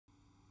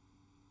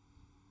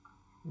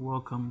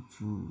Welcome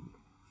to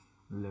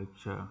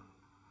lecture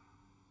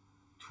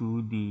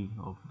 2D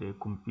of the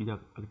Computer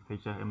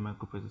Architecture and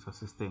Microprocessor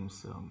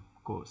Systems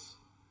course.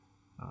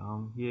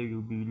 Here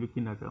you'll be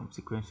looking at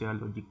sequential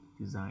logic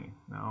design.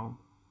 Now,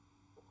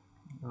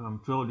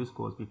 throughout this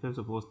course, we first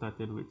of all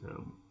started with,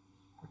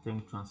 I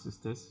think,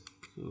 transistors.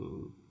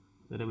 So,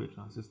 started with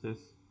transistors.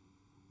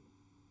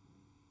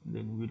 And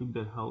then we looked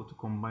at how to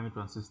combine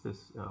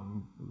transistors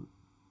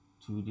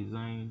to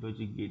design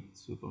logic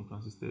gates. So, from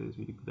transistors,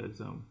 we looked at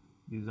some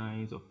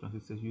designs of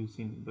transistors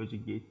using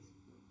logic gates.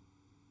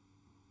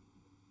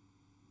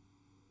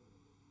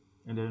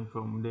 And then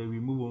from there we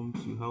move on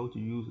to how to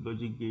use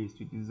logic gates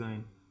to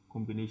design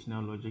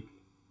combinational logic.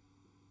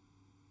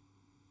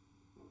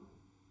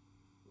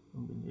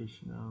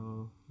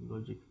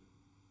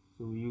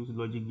 So we use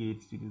logic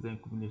gates to design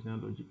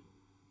combinational logic.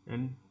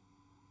 And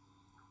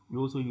we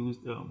also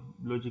used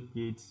logic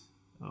gates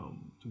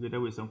together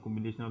with some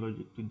combinational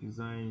logic to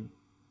design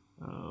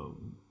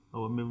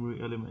our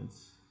memory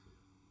elements.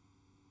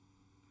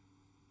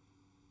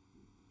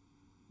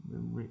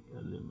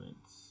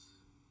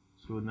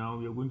 So now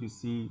we are going to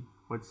see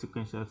what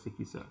sequential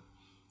circuits are.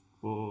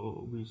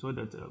 We saw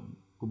that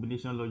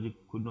combinational logic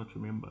could not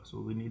remember, so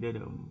we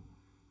needed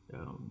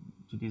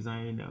to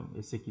design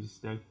a circuit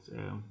that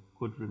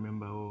could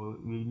remember, or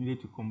we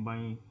needed to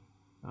combine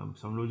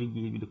some logic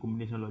gate with the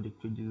combinational logic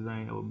to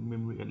design our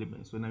memory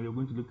elements. So now we are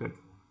going to look at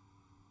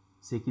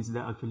circuits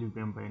that actually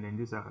remember, and then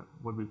these are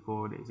what we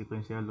call the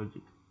sequential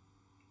logic.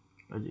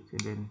 And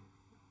then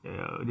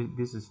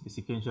this is the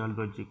sequential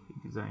logic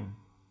design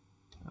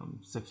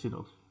section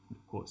of the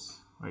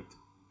course, right?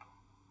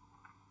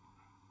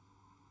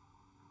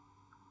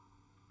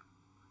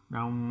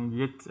 Now,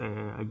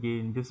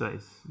 again, this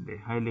is the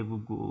high-level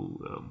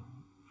goal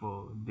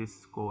for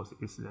this course,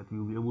 is that we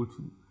will be able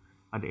to,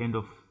 at the end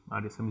of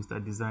the semester,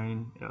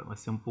 design a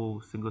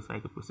simple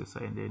single-cycle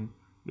processor, and then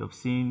we have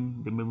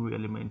seen the memory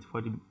element,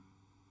 what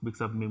makes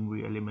up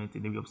memory element,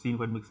 and then we have seen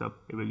what makes up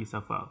a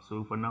register file.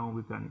 So for now,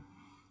 we can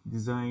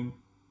design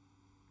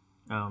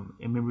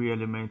a memory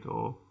element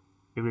or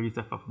a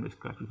register file from the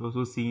scratch. We've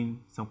also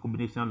seen some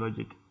combinational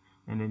logic,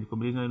 and then the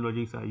combinational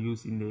logics are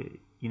used in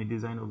the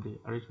design of the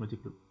arithmetic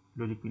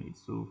logic unit.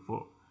 So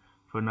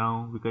for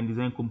now, we can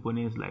design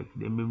components like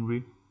the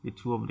memory, the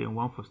two of them,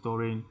 one for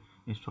storing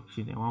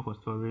instruction and one for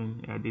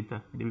storing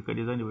data. And then we can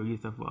design the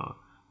register file,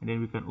 and then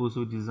we can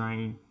also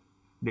design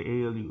the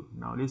ALU.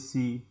 Now let's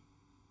see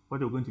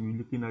what we're going to be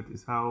looking at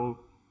is how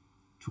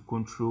to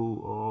control,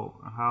 or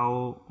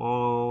how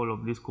all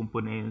of these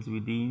components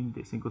within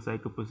the single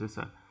cycle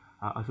processor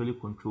are actually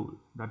controlled.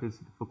 That is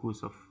the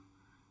focus of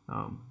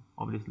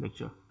this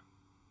lecture.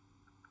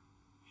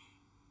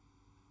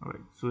 All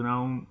right, so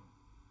now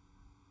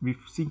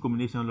we've seen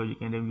combinational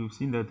logic, and then we've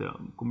seen that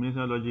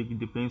combinational logic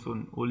depends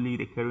on only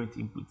the current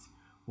inputs.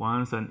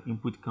 Once an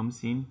input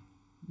comes in,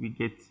 we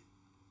get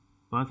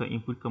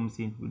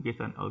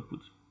an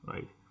output,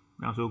 right?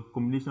 Now, so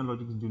combinational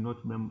logics do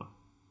not remember.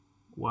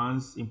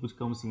 Once input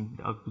comes in,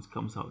 the output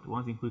comes out.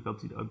 Once input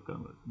comes in, the output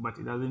comes out. But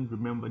it doesn't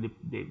remember the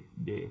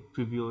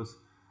previous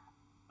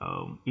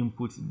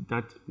inputs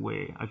that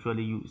were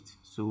actually used.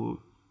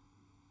 So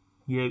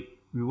here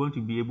we want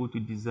to be able to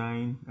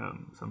design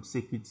some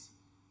circuits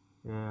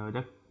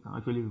that can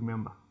actually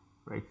remember,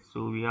 right?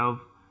 So we have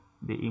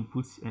the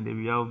inputs, and then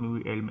we have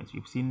memory elements.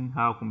 We've seen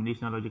how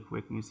combinational logic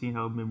works. We've seen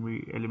how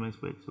memory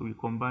elements work. So we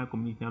combine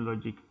combinational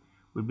logic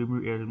with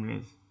memory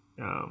elements.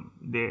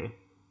 The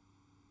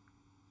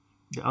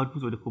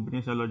outputs of the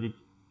combinational logic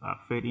are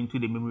fed into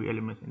the memory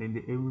element, and then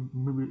the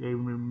memory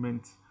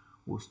element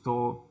will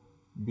store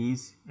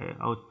these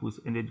outputs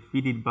and then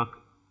feed it back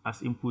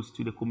as inputs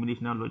to the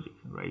combinational logic,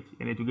 right?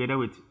 And then together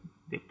with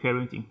the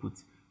current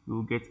inputs, we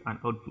will get an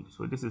output.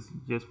 So this is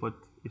just what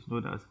is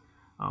known as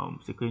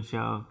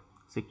sequential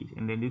circuit,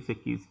 and then this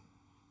circuit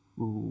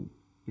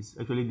is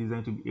actually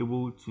designed to be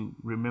able to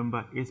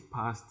remember its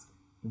past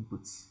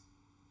inputs.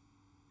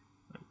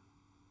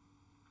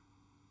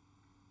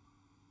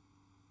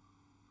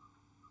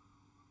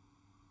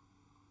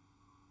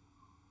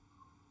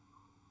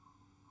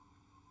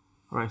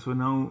 All right, so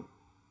now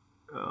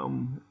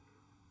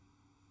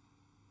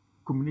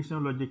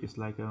combinational logic is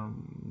like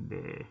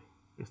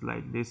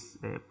this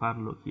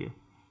padlock here.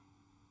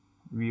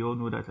 We all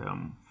know that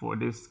for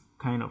this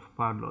kind of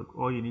padlock,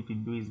 all you need to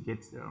do is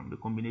get the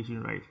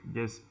combination right.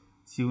 Just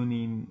tune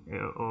in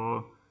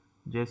or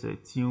just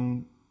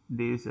tune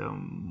these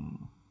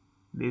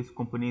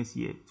components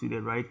here to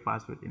the right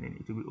password, and then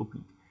it will be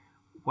opened.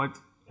 What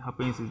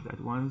happens is that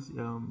once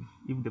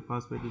if the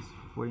password is,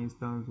 for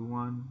instance,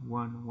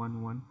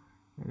 1111,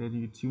 and then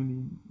you tune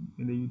in,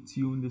 and then you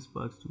tune this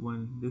part to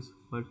 1, this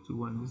part to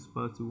 1, this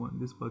part to 1,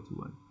 this part to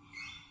 1,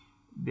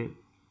 the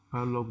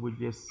padlock will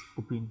just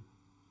open.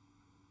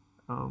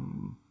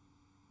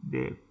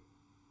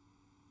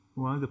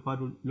 Once the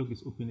padlock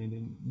is open and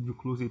then you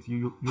close it,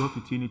 you have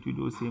to tune it to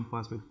those same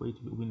passwords for it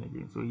to be open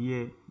again. So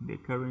here the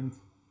current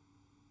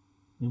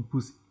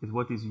input is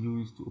what is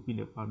used to open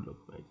the padlock,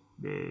 right?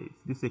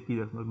 This circuit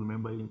does not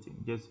remember anything,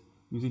 just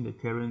using the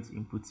current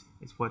input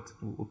is what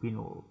will open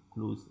or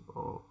close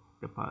or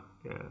the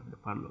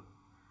padlock.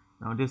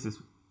 Now this is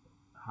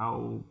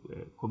how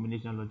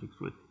combination logics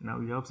work. Now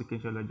you have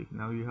sequential logic.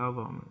 Now you have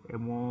a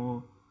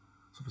more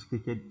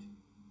sophisticated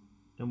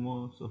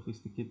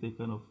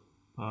kind of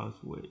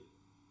password.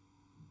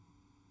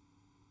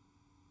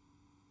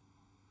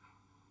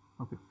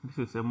 Okay,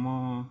 this is a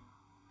more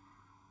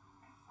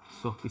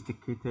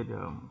sophisticated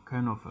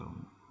kind of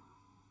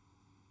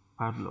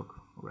padlock,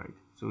 right?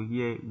 So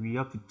here we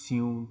have to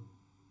tune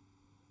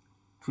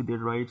to the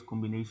right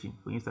combination.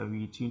 For instance,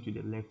 we tune to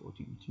the left or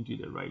tune to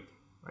the right,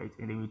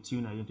 and then we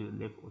tune again to the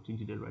left or tune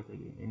to the right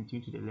again, and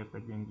tune to the left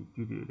again,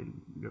 tune to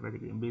the right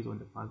again, based on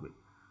the password.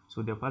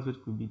 So the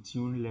password could be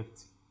tuned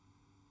left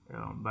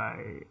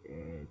by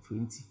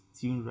 20,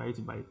 tune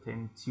right by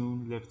 10,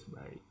 tune left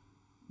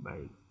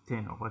by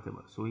 10 or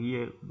whatever. So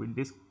here with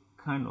this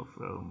kind of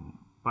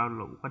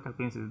padlock, what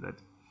happens is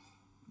that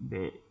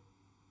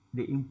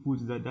the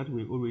inputs that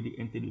were already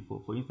entered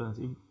before. For instance,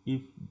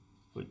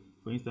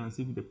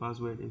 if the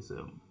password is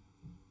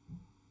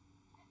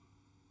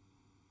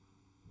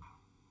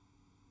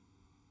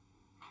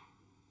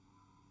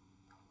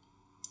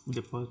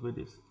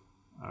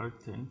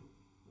R10,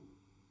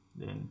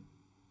 then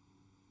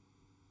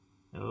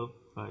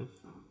L5,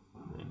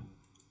 then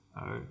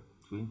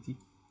R20,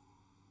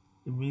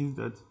 it means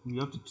that we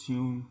have to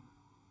tune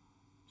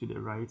to the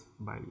right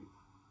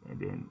and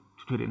then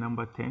to the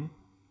number 10,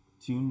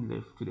 tune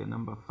left to the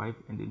number 5,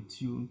 and then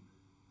tune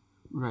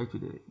right to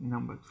the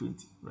number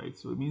 20, right?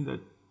 So it means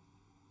that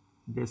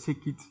the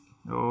circuit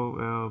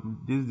or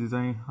this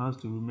design has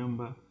to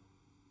remember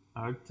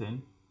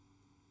R10,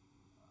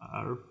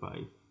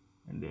 R5,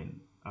 and then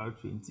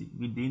R20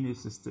 within a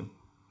system,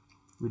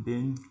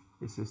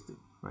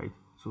 right?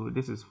 So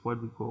this is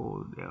what we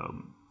call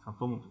some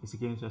form of a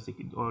sequential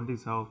circuit, or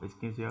this is how a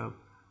sequential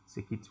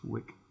circuit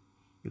work,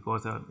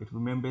 because it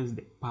remembers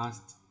the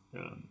past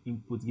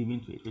input given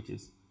to it, which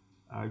is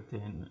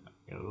R10,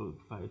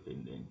 L5,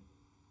 and then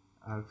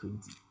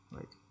R20,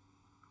 right?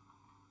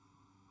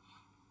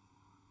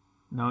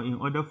 Now, in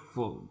order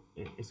for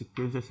a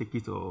sequential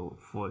circuit or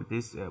for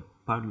this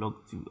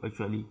padlock to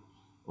actually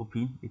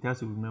open, it has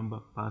to remember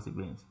past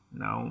events.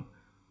 Now,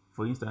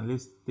 for instance,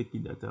 let's take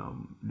it that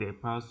the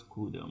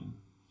passcode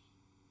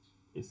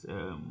is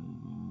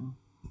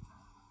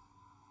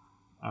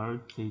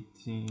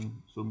R13.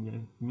 So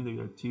means that we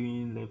are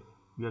tuning left,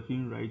 we are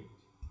tuning right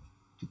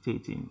to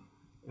 13,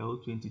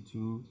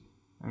 L22,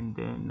 and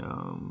then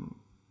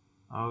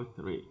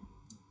R3.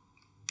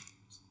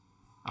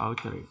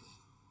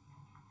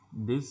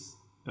 This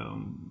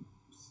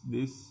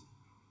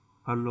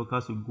padlock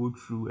has to go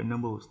through a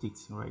number of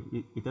states, right?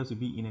 It has to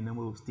be in a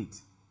number of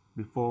states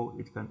before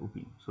it can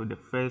open. So the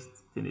first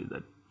thing is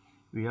that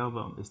we have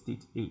a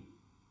state A,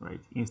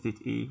 right? In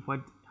state A,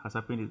 what has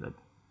happened is that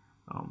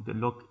the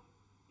lock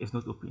is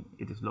not open,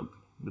 it is locked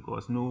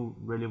because no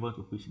relevant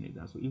operation is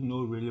done. So if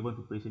no relevant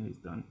operation is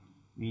done,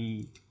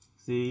 we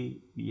say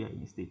we are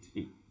in state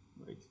A,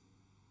 right?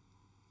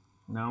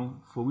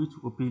 Now, for we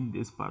to open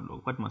this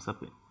padlock, what must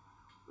happen?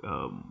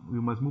 We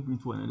must move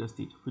into another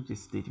state, which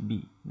is state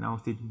B. Now,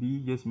 state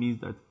B just means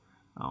that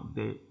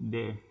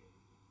the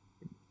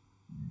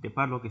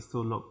padlock is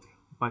still locked,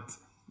 but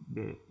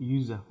the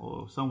user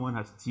or someone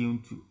has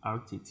tuned to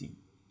R13.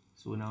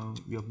 So now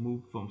we have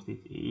moved from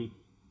state A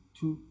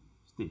to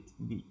state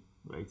B,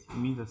 right? It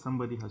means that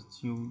somebody has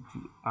tuned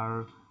to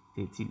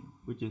R13,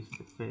 which is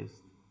the first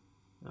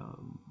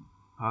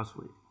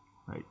password,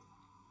 right?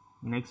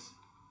 Next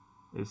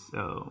is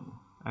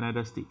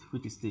another state,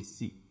 which is state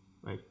C,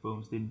 right?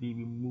 From state B,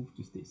 we move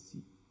to state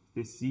C.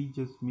 State C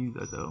just means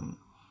that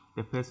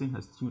the person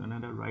has tuned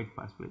another right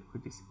password,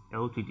 which is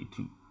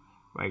L22,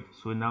 right?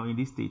 So now in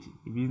this state,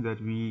 it means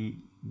that we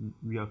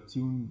have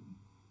tuned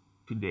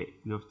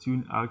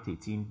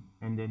R13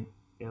 and then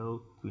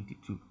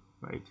L22,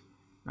 right?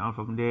 Now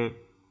from there,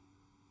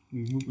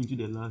 we move into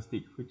the last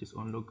state, which is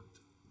unlocked.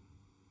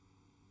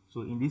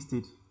 So in this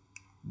state,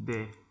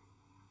 the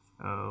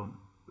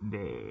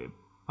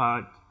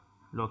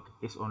padlock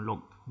is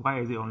unlocked. Why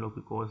is it unlocked?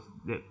 Because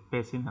the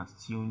person has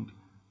tuned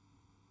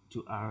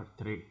to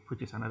R3,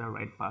 which is another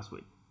right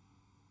password.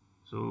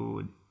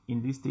 So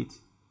in this state,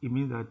 it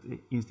means that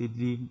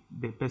instantly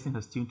the person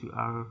has tuned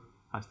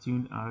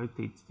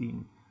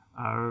R13,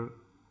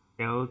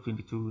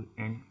 L22,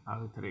 and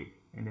R3.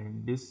 And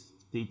then this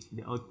state,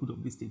 the output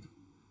of this state,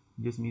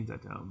 just means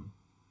that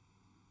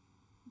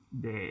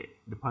the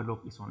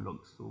padlock is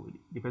unlocked. So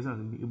the person has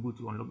been able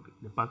to unlock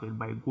the password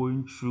by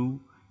going through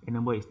a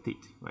number of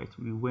states, right?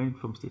 We went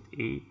from state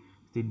A,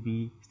 state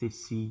B, state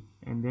C,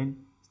 and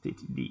then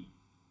state D.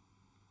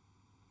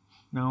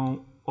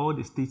 Now, all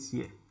the states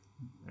here,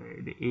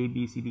 the A,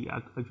 B, C, D,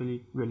 are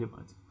actually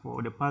relevant.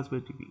 For the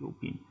password to be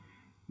open,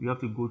 you have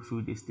to go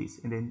through the states,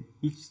 and then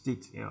each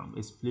state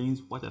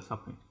explains what has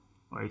happened,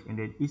 right? And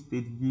then each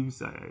state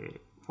gives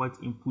what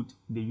input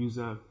the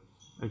user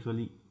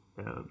actually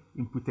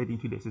inputted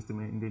into the system,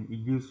 and then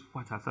it gives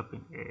what has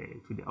happened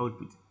to the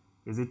output.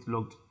 Is it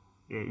locked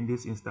in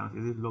this instance?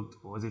 Is it locked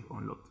or is it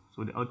unlocked?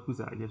 So the outputs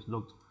are just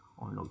locked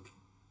unlocked,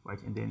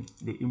 right? And then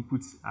the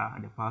inputs are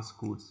the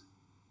passcode,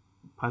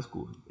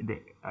 the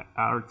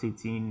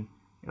R13,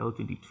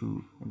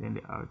 L22, and then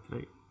the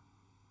R3,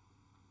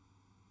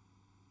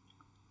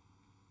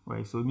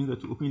 right? So it means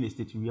that to open the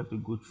state, we have to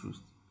go through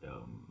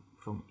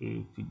from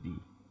A to D.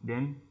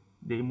 Then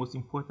the most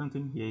important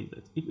thing here is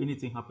that if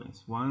anything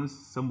happens, once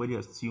somebody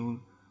has tuned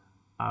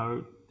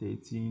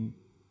R13,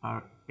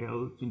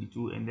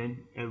 L22, and then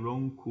a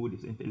wrong code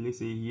is entered, let's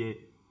say here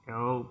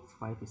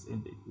L5 is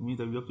entered, it means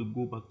that we have to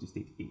go back to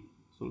state A.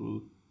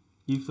 So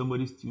if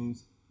somebody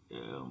tunes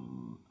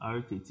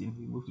R13,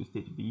 we move to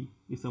state B.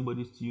 If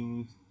somebody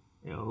tunes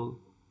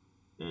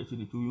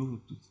L22, we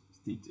move to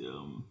state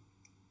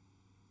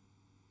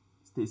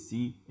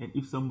C. And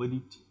if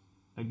somebody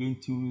again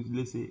tunes,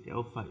 let's say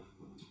L5,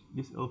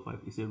 this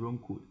L5 is a wrong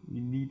code.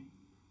 We need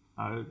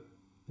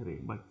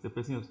R3, but the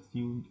person has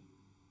tuned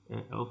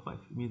L5.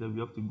 It means that we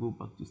have to go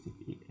back to state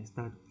A and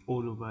start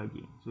all over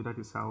again. So that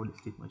is how the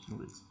state machine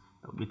works.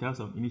 It has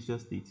some initial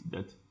state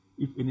that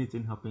if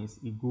anything happens,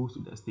 it goes to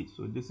that state.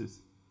 So this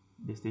is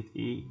the state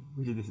A,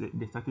 which is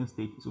the starting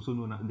state. It's also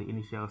known as the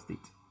initial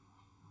state.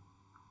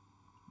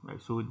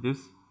 Right. So this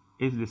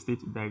is the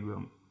state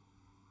diagram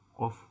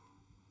of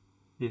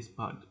this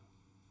part.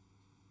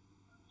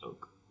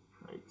 Look,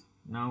 right.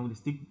 Now the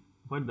state.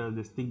 What does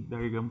the state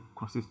diagram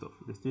consist of?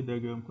 The state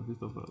diagram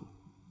consists of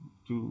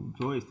to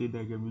draw a state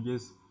diagram, you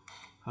just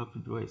have to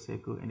draw a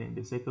circle, and then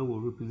the circle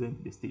will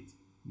represent the state.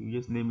 You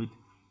just name it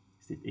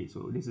state A.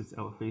 So this is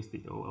our first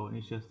state, or our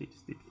initial state,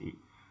 state A.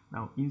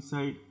 Now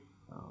inside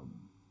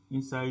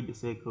the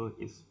circle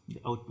is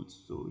the output.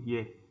 So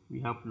here we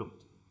have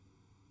locked.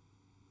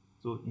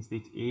 So in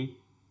state A,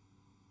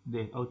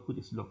 the output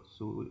is locked.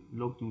 So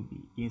locked will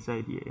be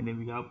inside here, and then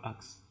we have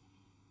X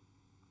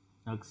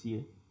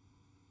here,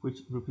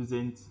 which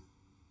represents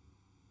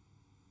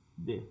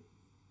the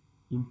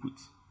input.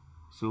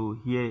 So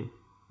here,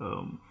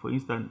 for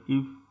instance,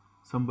 if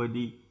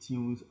somebody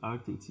tunes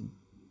R13,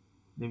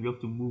 then we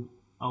have to move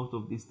out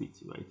of this state,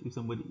 right? If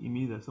somebody, it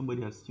means that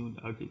somebody has tuned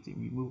R13,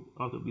 we move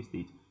out of this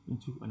state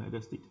into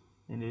another state.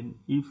 And then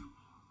if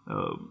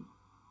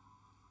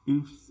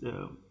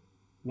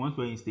once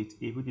we're in state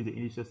A, which is the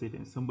initial state,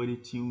 and somebody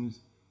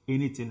tunes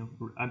anything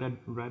rather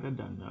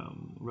than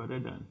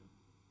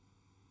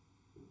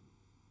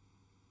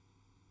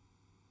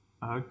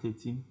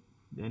R13,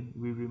 then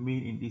we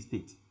remain in this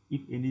state.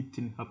 If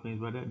anything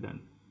happens rather than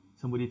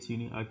somebody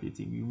tuning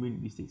R13, we remain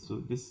in this state. So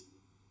this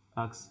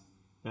X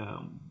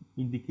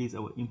indicates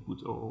our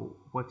input, or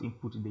what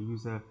input the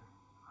user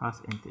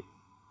has entered,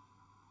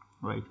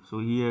 right? So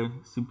here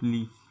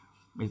simply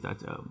is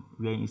that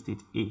we are in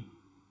state A,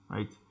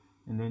 right?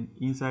 And then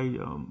inside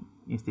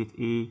in state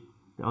A,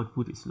 the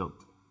output is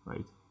locked,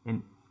 right?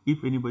 And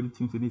if anybody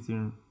tunes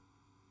anything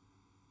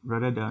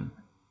rather than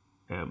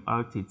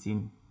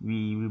R13,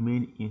 we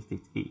remain in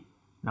state A.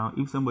 Now,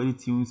 if somebody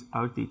tunes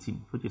R13,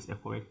 which is a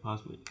correct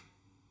password,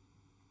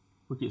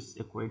 which is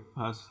a correct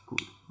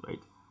passcode,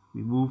 right?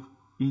 We move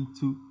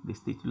into the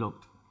state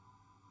locked.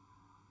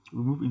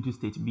 We move into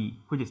state B,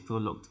 which is still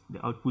locked.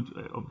 The output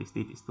of the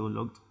state is still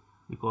locked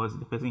because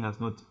the person has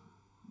not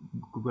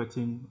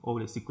gotten all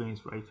the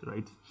sequence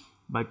right.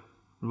 But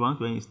once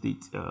we're in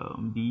state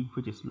B,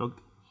 which is locked,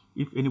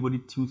 if anybody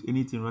tunes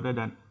anything rather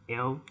than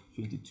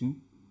L22,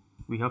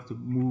 we have to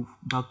move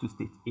back to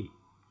state A.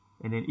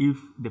 And then if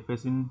the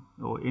person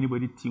or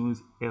anybody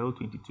tunes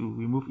L22,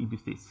 we move into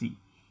state C.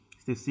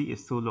 State C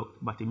is still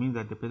locked, but it means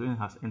that the person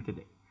has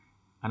entered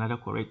another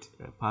correct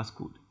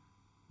passcode.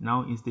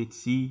 Now in state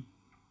C,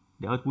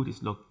 the output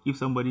is locked. If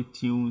somebody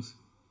tunes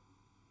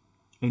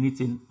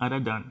anything other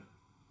than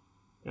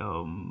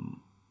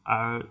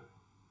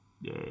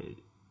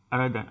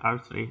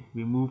R3,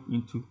 we move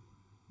into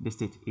the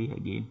state A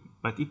again.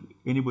 But if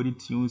anybody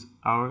tunes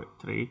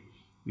R3,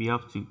 we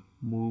have to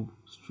move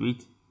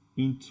straight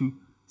into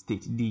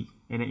state D,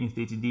 and then in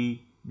state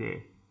D,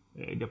 the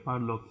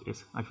padlock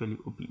is actually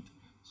opened.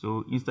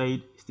 So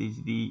inside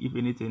state D, if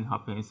anything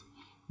happens,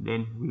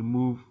 then we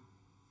move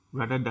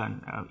rather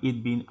than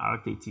it being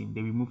R13,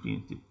 then we move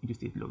into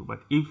state lock.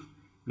 But if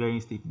we are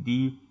in state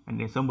D and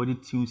then somebody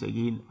tunes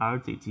again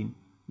R13,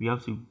 we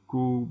have to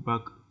go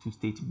back to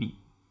state B,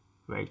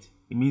 right?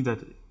 It means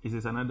that it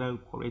is another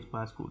correct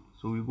passcode.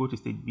 So we go to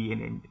state B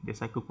and then the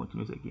cycle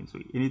continues again. So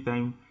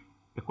anytime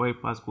the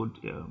correct passcode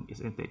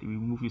is entered, we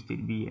move to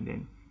state B and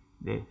then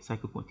the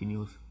cycle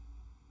continues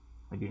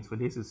again. So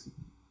this is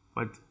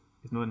what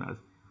is known as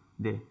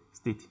the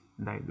state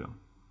diagram.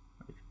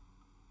 Right.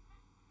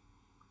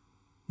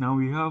 Now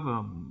we have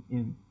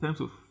in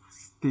terms of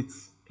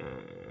states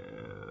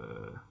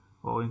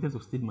or in terms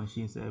of state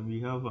machines,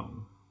 we have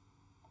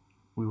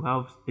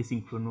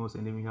asynchronous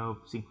and then we have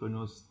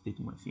synchronous state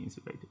machines,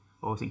 right?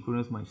 Or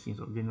synchronous machines,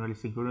 or generally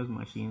synchronous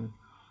machines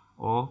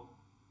or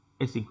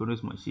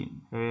asynchronous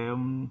machine.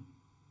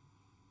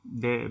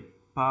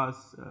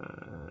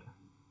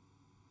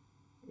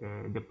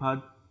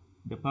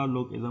 The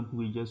padlock example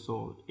we just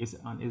saw is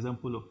an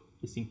example of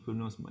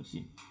asynchronous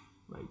machine,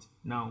 right?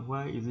 Now,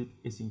 why is it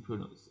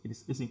asynchronous? It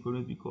is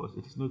asynchronous because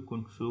it is not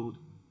controlled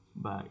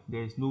but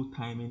there's no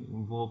timing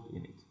involved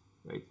in it,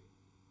 right?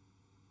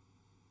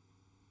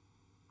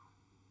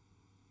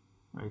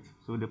 Right.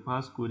 So the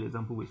passcode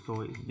example we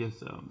saw is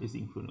just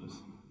asynchronous.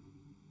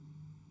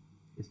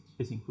 It's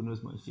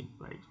asynchronous machine,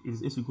 right?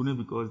 It's asynchronous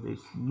because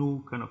there's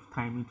no kind of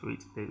timing to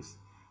it. There's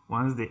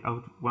once the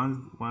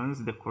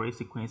correct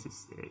sequence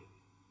is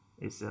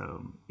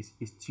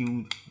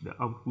tuned, the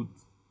output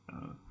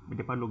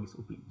the padlock is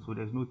open, so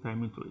there's no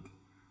timing to it.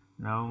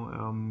 Now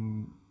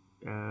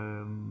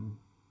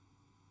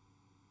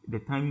the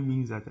timing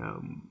means that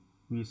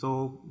we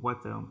saw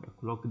what a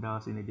clock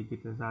does in a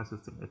digital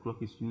system. A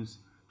clock is used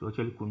to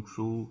actually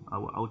control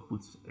our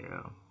outputs,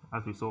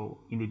 as we saw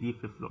in the D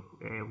flip-flop.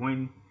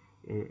 When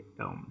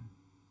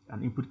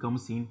an input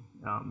comes in,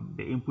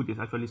 the input is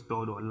actually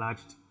stored or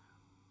latched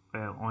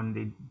on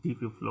the D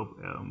flip-flop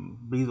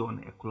based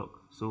on a clock.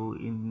 So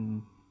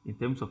in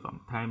terms of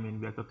timing,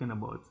 we are talking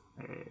about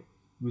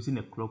using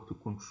a clock to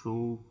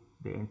control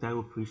the entire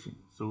operation.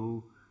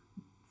 So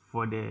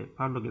for the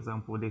padlock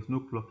example, there's no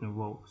clock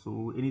involved.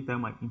 So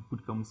anytime an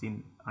input comes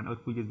in, an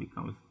output just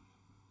becomes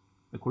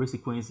the correct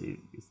sequence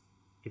is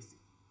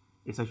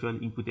actually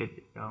inputted.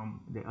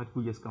 The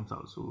output just comes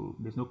out. So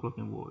there's no clock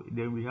involved.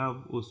 Then we have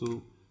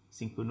also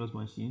synchronous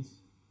machines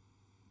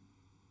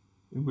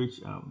in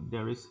which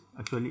there is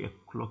actually a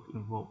clock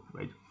involved,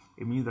 right?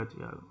 It means that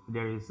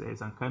there is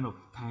some kind of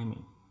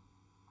timing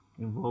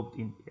involved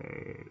in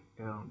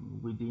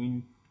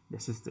within the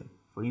system.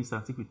 For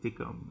instance, if you take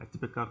a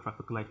typical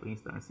traffic light, for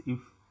instance, if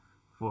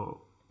for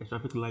a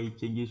traffic light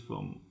changes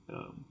from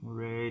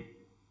red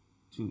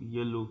to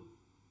yellow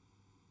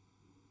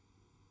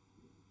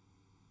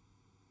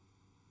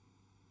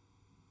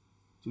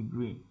to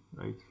green,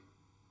 right?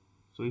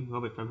 So if you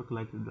have a traffic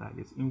light like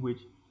this, in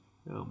which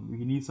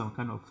you need some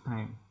kind of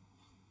time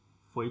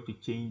for it to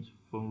change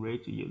from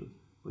red to yellow.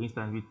 For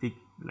instance, we take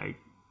like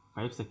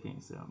 5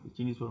 seconds. It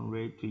changes from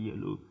red to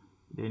yellow,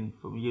 then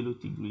from yellow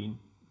to green,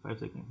 5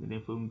 seconds, and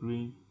then from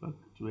green back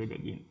to red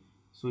again.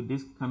 So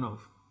this kind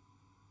of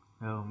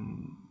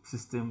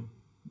system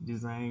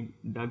designed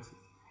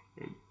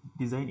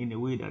designed in a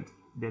way that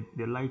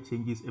the light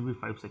changes every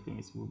 5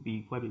 seconds will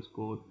be what is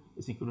called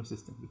a synchronous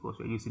system, because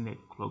we're using a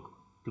clock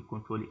to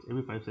control it.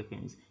 Every 5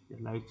 seconds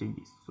the light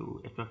changes. So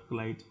a traffic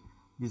light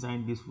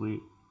designed this way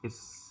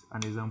is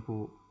an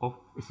example of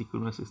a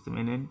synchronous system.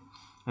 And then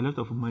a lot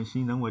of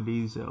machines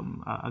nowadays are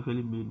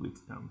actually made with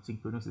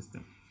synchronous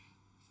system,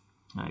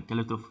 like a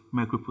lot of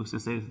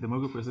microprocessors. The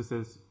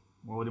microprocessors,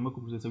 or the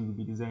microprocessor will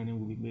be designing,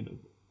 will be made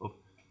of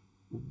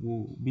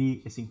will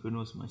be a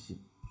synchronous machine,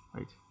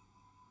 right?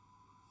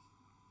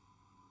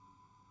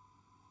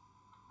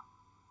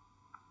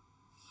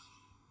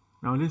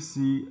 Now let's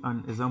see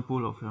an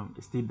example of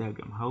a state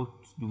diagram. How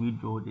do we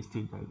draw the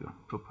state diagram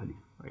properly,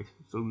 right?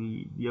 So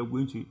we are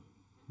going to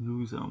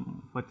use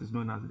what is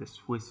known as the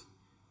Swiss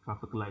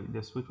traffic light.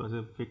 The Swiss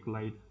traffic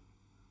light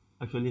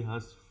actually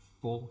has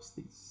 4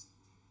 states.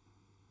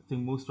 I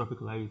think most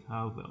traffic lights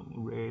have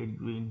red,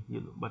 green,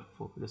 yellow, but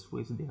for the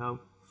Swiss they have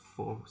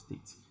 4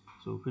 states.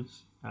 So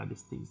which are the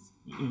states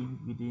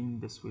within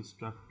the Swiss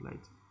traffic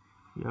light?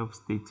 We have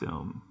state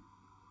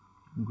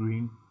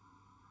green,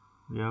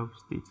 we have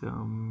state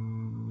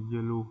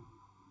yellow,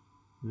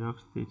 we have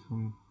state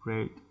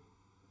red,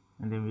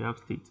 and then we have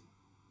state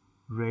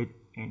red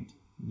and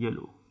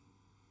yellow.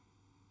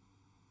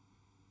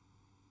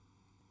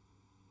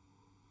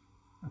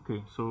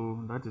 Okay,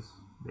 so that is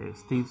the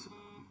states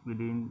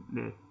within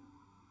the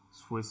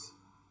Swiss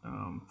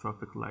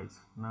traffic lights.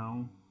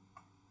 Now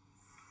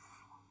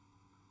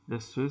the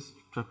Swiss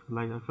traffic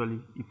light actually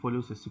it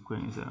follows a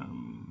sequence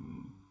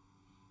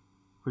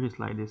which is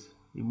like this.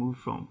 We move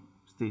from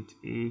state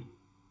A,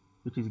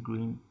 which is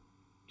green,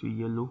 to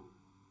yellow,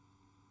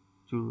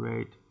 to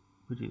red,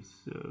 which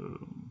is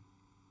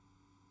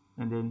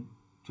and then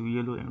to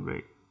yellow and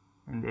red,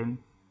 and then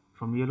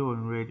from yellow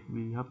and red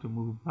we have to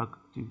move back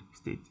to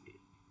state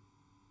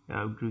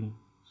green.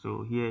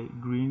 So here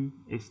green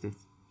is state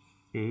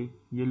A,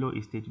 yellow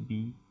is state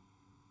B,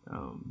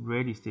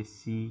 red is state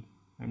C,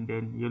 and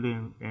then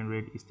yellow and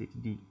red is state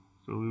D.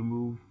 So we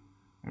move,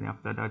 and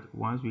after that,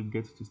 once we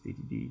get to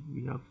state D,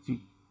 we have to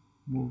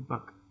move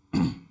back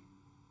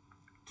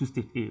to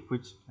state A,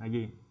 which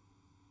again,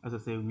 as I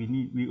said,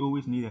 we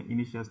always need an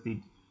initial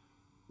state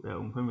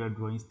when we are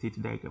drawing state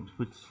diagrams.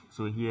 Which,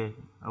 so here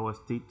our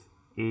state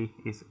A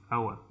is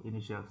our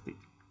initial state,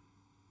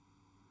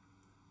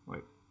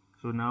 right?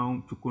 So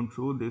now to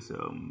control this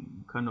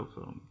kind of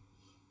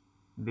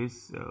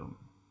this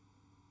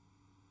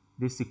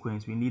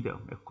sequence, we need a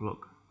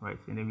clock, right?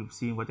 And then we've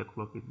seen what a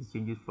clock is. It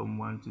changes from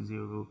 1 to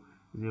 0,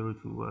 0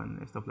 to 1,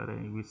 and stuff like that.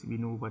 And we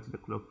know what the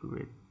clock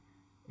period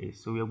is.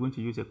 So we are going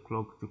to use a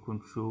clock to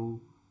control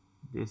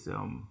this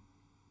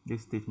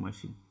this state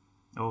machine,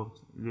 or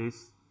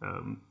this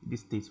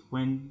state,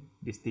 when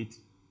the state,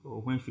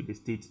 or when should the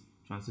state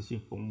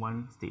transition from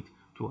one state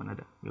to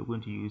another. We are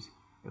going to use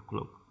a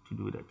clock to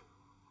do that,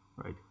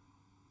 right?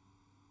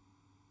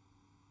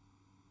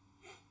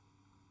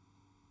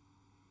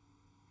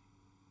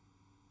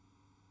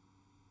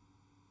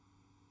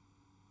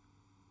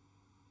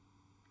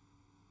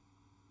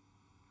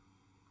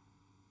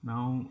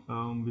 Now,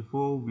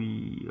 before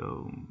we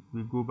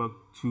go back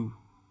to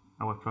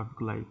our traffic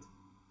light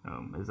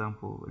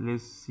example,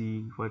 let's see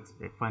what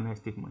a finite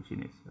state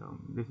machine is.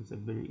 This is a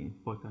very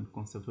important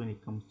concept when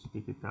it comes to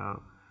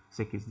digital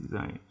circuit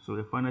design. So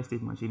a finite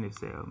state machine is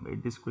a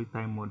discrete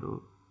time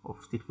model of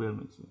state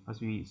elements.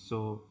 As we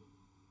saw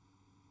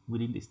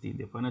within the state,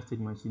 the finite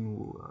state machine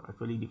will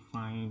actually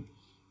define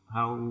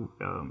how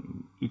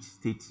each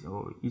state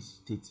or each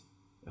state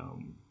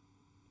um,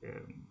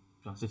 um,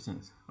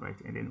 transitions, right?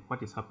 And then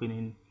what is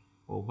happening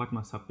or what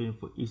must happen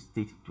for each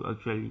state to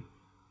actually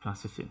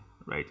transition,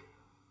 right?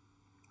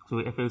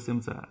 So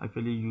FSMs are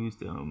actually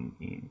used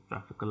in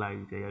traffic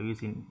lights. They are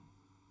used in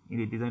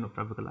the design of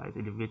traffic lights,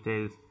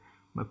 elevators,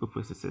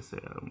 microprocessors.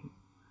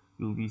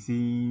 You'll be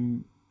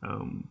seeing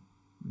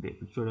the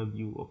pictorial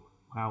view of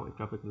how a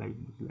traffic light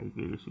looks like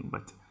very soon.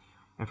 But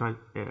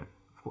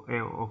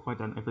of what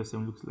an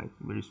FSM looks like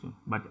very soon.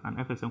 But an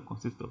FSM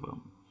consists of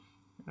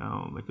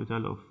a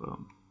total of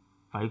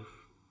 5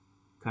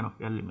 kind of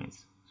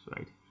elements,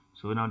 right?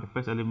 So now the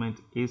first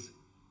element is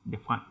a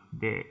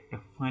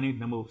finite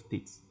number of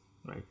states,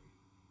 right?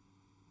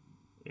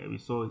 We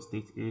saw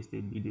state A,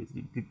 state B,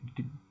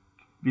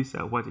 these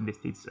are what the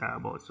states are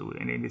about. So,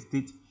 and then the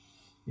state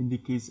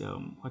indicates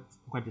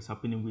what is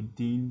happening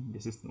within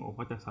the system or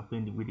what has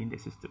happened within the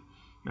system,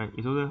 right?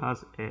 It also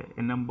has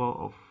a number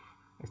of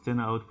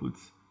external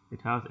outputs.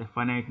 It has a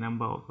finite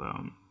number of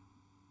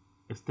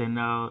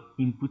external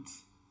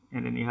inputs,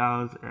 and then it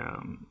has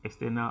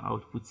external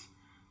outputs,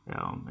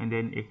 and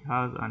then it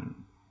has an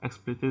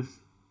explicit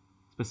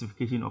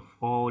specification of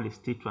all the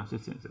state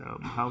transitions,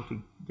 how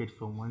to get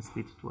from one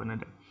state to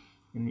another,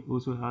 and it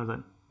also has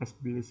an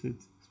explicit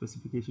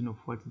specification of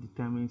what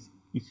determines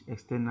each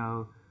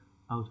external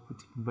output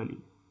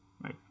value,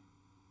 right?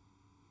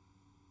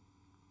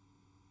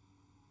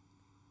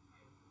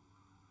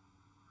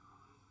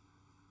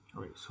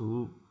 All right,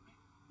 so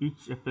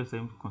each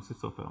FSM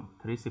consists of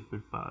 3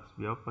 separate parts.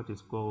 We have what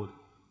is called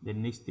the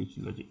next stage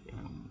logic.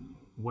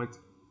 What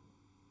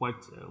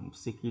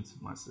circuits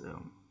must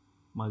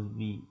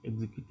be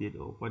executed,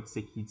 or what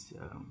circuits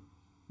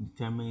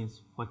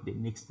determines what the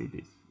next state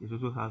is. It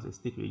also has a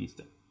state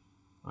register,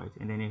 right?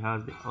 And then it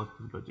has the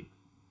output logic,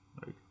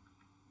 right?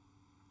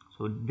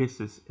 So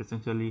this is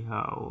essentially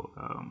how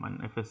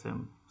an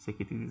FSM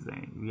circuit is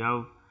designed. We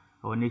have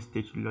our next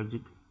stage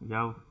logic, we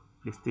have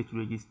the state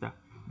register,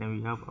 then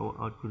we have our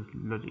output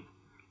logic.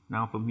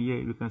 Now from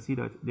here we can see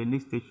that the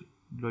next stage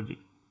logic,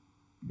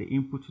 the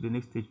input to the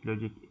next stage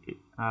logic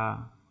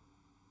are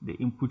the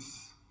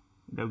inputs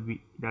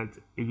that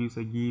a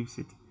user gives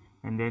it,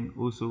 and then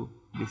also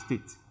the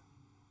state.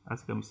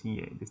 As you can see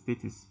here, the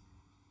state is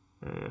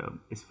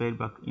fed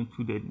back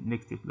into the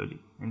next stage logic,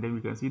 and then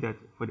we can see that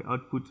for the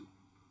output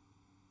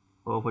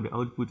the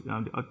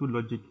output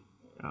logic,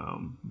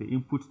 the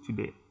input to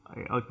the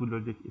output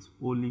logic is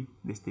only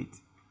the state,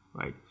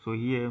 right? So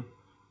here,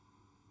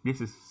 this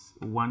is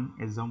one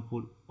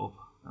example of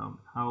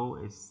how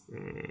a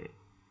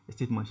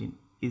state machine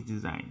is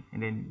designed,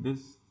 and then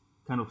this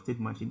kind of state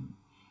machine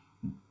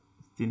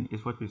thing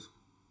is what is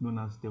known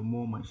as the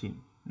Moore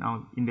machine.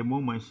 Now, in the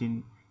Moore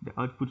machine, the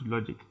output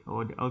logic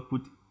or the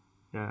output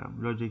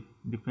logic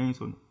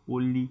depends on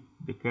only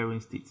the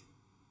current state.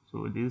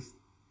 So this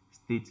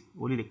state,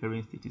 only the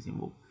current state is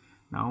involved.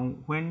 Now,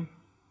 when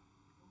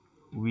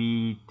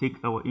we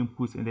take our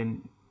inputs and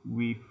then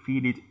we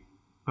feed it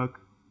back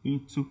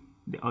into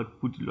the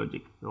output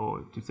logic,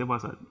 or to serve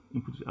as an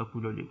input to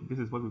output logic, this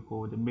is what we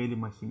call the mailing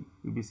machine.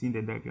 We'll be seeing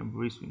the diagram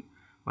very soon,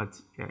 but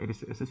it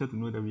is essential to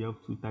know that we have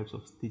two types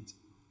of state,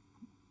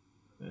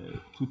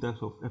 two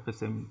types of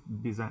FSM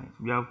designs.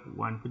 We have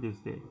one which is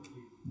the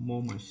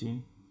Moore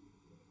machine,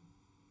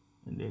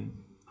 and then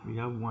we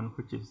have one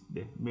which is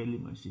the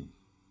mailing machine.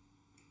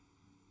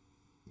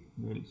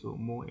 So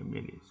Moore and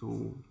Melee.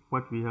 So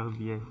what we have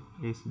here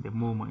is the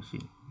Moore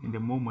machine. In the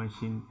Moore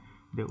machine,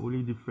 the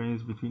only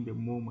difference between the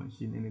Moore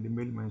machine and the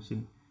Melee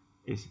machine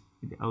is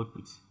the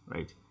outputs,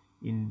 right?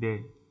 In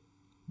the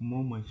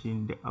Moore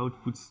machine, the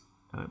outputs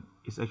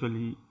is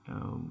actually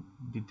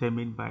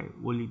determined by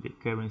only the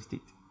current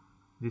state,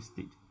 this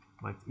state.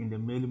 But in the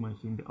Melee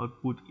machine, the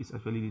output is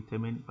actually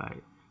determined by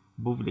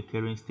both the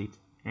current state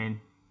and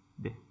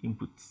the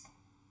inputs,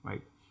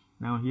 right?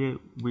 Now here,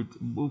 with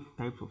both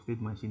types of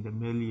state machine, the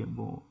Melee and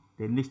Moore,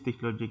 the next stage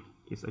logic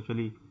is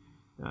actually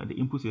the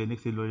input to the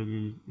next stage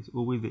logic is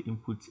always the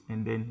input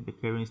and then the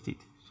current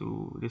state.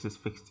 So this is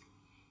fixed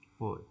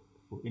for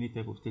any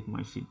type of state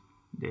machine.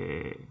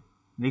 The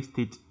next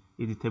state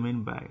is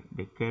determined by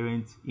the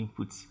current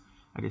inputs,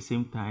 at the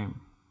same time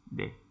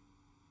the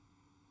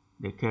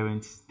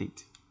current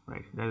state,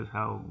 right? That is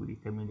how we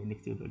determine the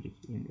next state logic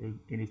in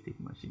any state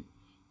machine,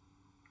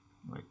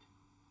 right?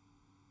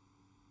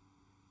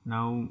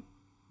 Now,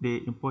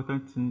 the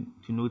important thing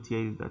to note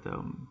here is that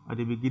at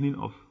the beginning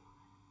of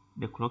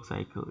the clock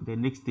cycle, the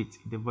next state,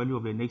 the value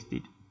of the next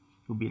state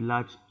will be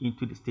large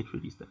into the state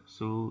register.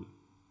 So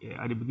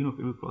at the beginning of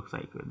every clock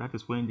cycle, that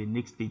is when the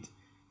next state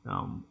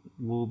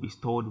will be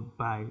stored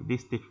by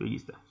this state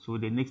register. So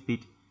the next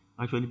state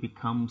actually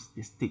becomes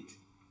the state,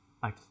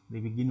 at the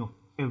beginning of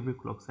every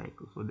clock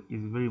cycle. So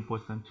it's very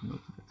important to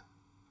note that.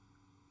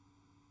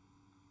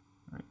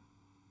 Right.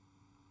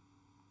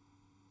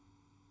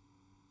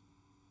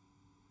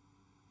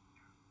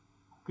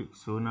 Okay,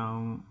 so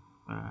now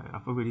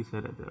I've already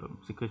said that the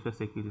sequential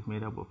circuit is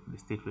made up of the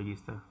state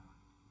register.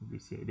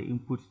 The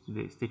input to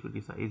the state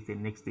register is the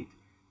next state,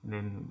 and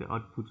then the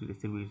output to the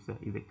state register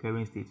is the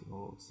current state,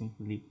 or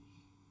simply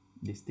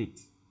the state.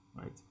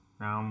 Right.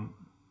 Now,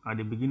 at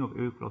the beginning of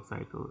every clock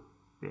cycle,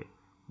 the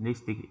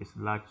next state is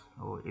latched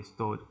or is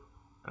stored,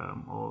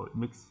 or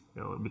makes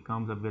or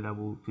becomes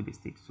available to the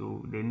state.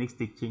 So the next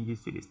state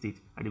changes to the state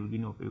at the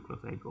beginning of every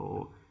clock cycle,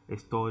 or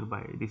is stored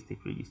by the state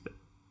register.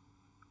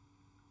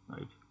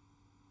 Right.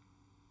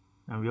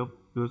 And we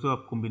also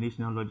have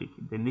combinational logic.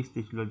 The next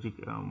stage logic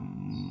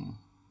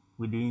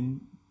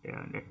within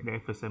the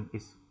FSM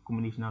is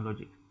combinational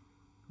logic,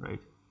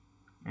 right?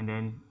 And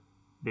then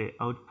the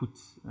output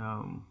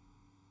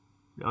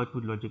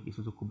logic is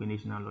also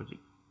combinational logic.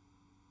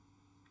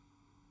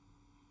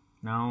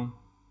 Now,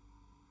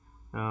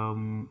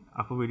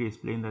 I've already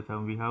explained that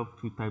we have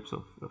two types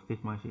of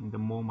state machine: the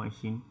Moore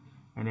machine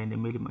and then the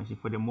Mealy machine.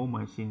 For the Moore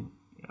machine,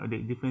 the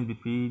difference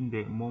between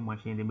the Moore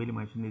machine and the Mealy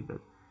machine is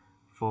that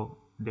for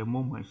the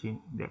Moore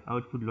machine, the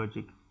output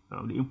logic,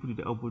 the input to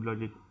the output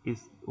logic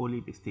is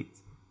only the state,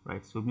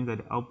 right? So it means that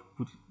the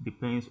output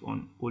depends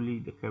on only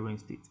the current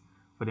state.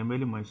 For the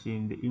Mealy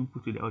machine, the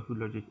input to the output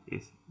logic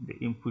is the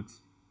input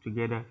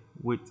together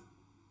with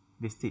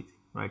the state,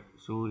 right?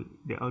 So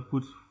the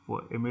output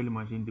for a Mealy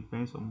machine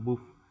depends on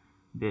both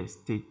the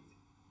state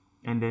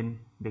and then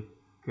the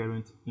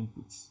current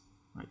inputs,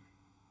 right?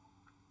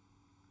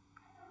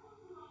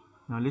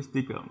 Now let's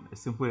take a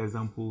simple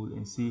example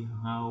and see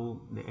how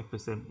the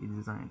FSM is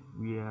designed.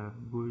 We are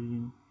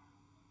going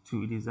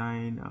to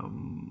design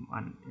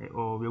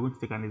or we are going to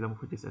take an example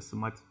which is a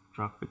smart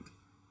traffic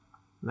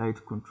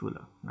light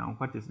controller. Now,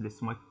 what is the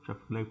smart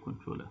traffic light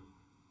controller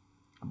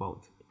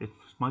about? A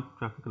smart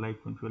traffic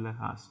light controller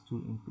has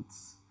two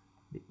inputs.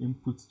 The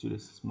inputs to the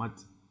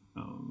smart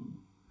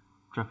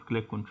traffic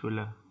light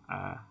controller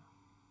are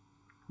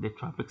the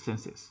traffic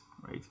sensors,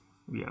 right?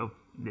 We have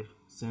the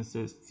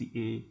sensors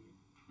TA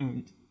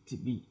and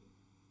TB,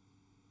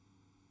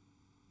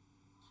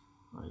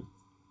 right?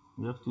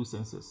 We have two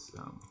sensors,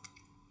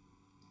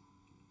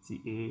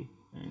 TA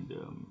and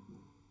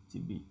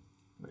TB,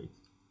 right?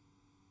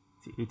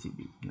 TA,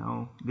 TB.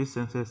 Now, these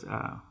sensors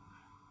are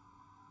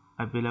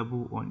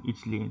available on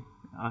each lane,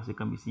 as it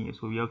can be seen here.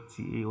 So we have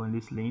TA on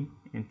this lane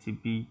and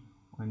TB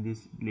on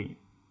this lane.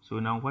 So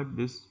now what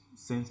these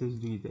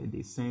sensors do is that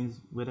they sense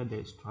whether there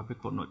is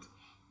traffic or not.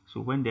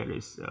 So when there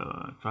is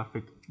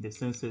traffic, the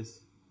sensors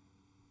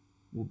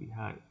will be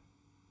high,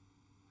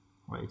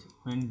 right?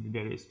 When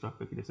there is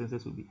traffic, the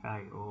sensors will be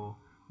high, or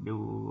they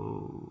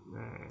will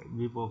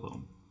give off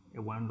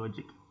a one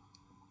logic,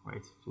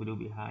 right? So they'll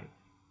be high.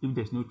 If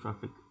there's no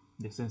traffic,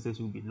 the sensors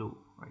will be low,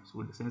 right?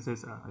 So the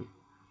sensors are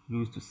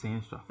used to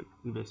sense traffic.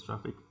 If there's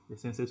traffic, the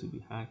sensors will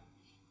be high.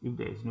 If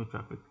there is no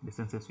traffic, the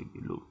sensors will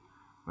be low,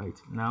 right?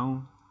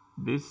 Now,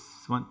 this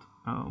smart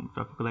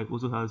traffic light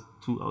also has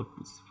two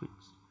outputs,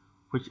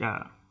 which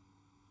are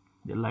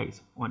the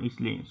lights on each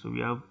lane. So we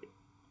have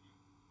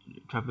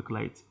traffic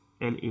light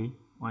LA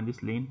on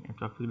this lane and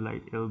traffic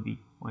light LB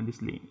on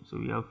this lane. So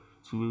we have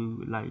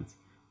two lights,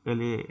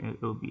 LA and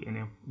LB, and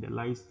then the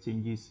lights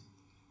changes,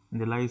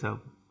 and the lights have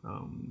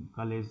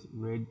colors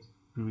red,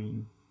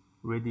 green,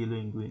 red, yellow,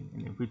 and green,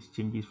 and then which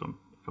changes from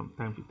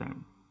time to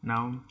time.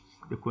 Now,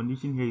 the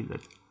condition here is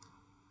that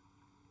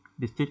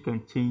the state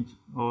can change,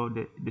 or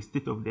the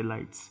state of the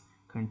lights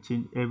can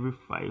change every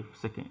 5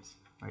 seconds,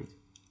 right?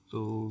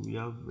 So we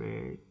have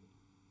red,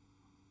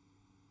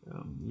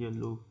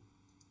 yellow,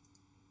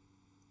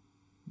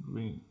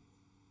 green,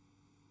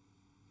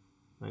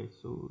 right?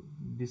 So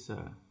these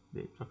are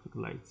the traffic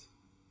lights,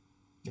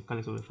 the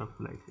colors of the traffic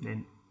light. And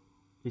then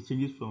it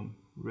changes from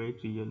red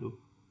to yellow,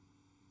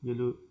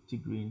 yellow to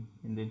green,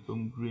 and then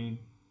from green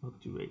up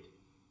to red.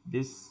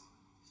 This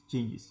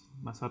changes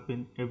must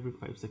happen every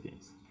 5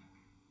 seconds,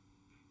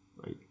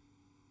 right?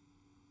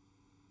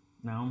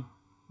 Now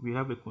we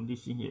have a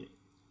condition here.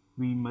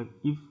 We must,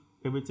 if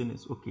everything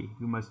is okay,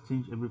 we must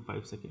change every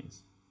 5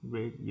 seconds.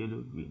 Red,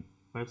 yellow, green.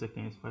 5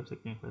 seconds, 5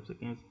 seconds, 5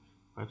 seconds,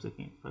 5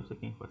 seconds, 5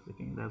 seconds, 5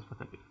 seconds. That's what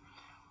happens.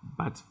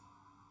 But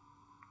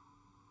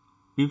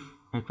if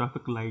a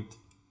traffic light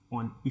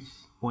on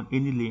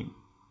any lane,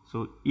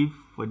 so if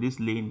for this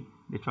lane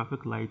the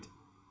traffic light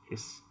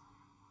is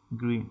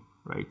green,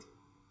 right?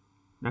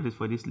 That is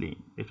for this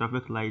lane. The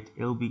traffic light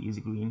LB is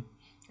green,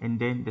 and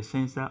then the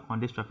sensor on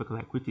this traffic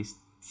light, which is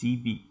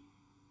TB,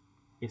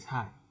 is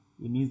high.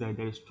 It means that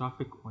there is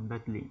traffic on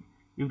that lane.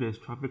 If there is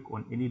traffic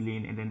on any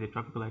lane and then the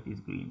traffic light is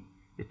green,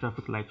 the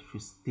traffic light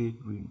should stay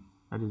green.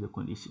 That is the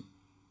condition,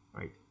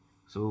 right?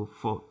 So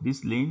for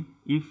this lane,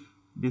 if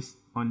this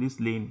on this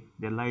lane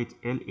the light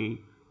LA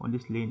on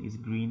this lane is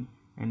green,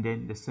 and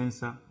then the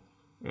sensor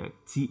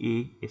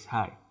TA is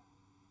high,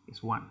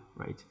 is 1,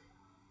 right?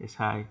 It's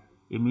high.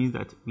 It means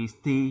that we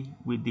stay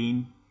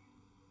within,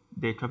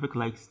 the traffic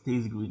light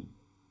stays green,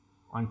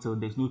 until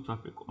there's no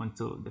traffic,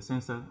 until the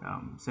sensor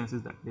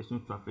senses that there's no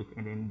traffic,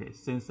 and then the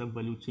sensor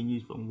value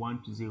changes from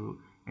 1 to 0,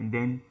 and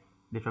then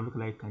the traffic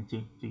light can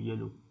change to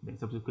yellow, then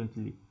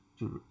subsequently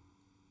to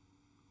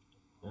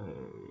uh,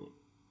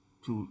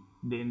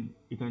 then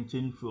it can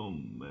change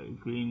from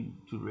green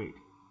to red,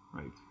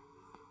 right?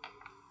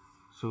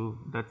 So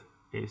that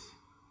is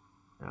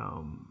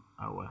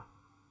our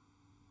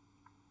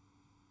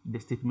the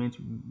statement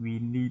we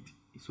need.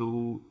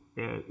 So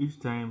each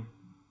time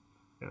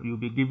you'll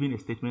be given a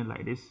statement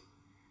like this,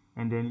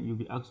 and then you'll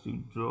be asked to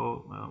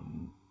draw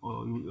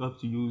or you have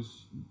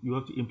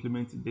to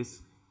implement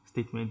this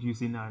statement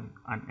using an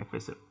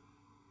FSL,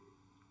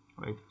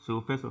 right?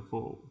 So first of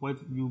all, what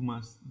you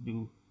must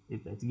do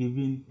is that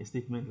given a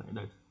statement like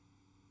that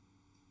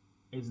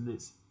is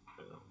this.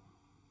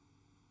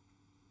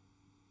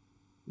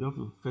 You have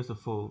to first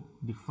of all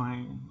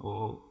define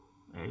or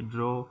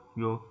draw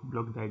your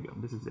block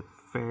diagram. This is the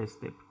first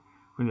step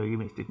when you're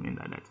given a statement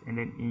like that. And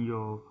then in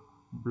your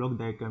block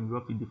diagram, you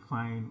have to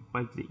define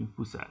what the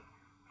inputs are.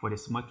 For the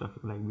smart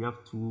traffic light, we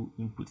have two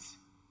inputs,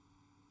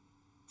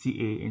 TA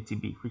and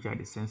TB, which are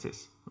the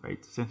sensors,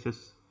 right?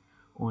 Sensors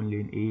on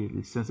lane A,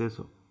 the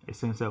sensors, a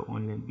sensor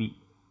on lane B.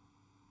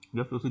 You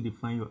have to also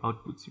define your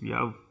outputs. We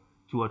have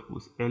two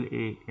outputs,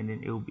 LA and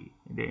then LB.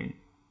 And then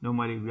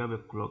normally we have a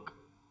clock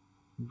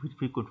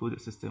which controls the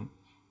system,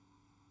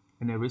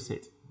 and a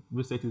reset.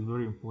 Reset is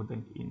very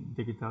important in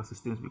digital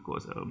systems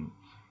because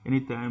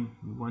anytime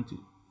we want to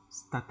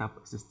start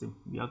up a system,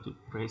 we have to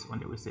press on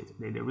the reset.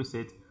 Then the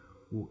reset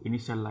will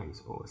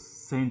initialize or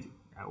send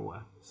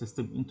our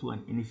system into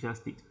an initial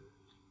state.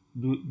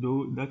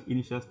 Though that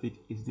initial state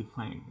is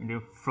defined, and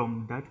then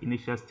from that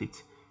initial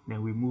state,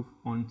 then we move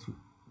on to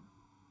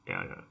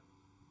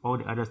all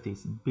the other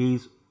states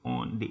based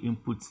on the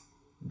inputs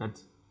that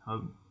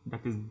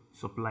that is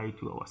supplied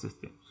to our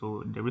system.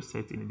 So the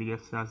reset in the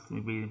digital system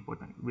is very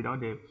important.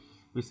 Without the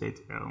reset,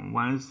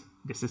 once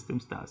the system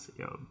starts,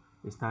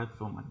 it starts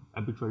from an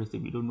arbitrary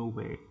state. We don't know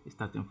where it's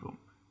starting from,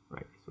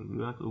 right? So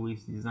we have to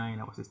always design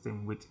our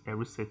system with a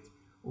reset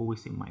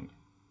always in mind,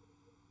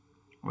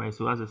 right?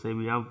 So as I said,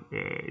 we have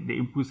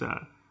the inputs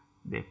are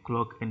the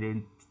clock, and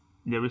then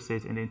the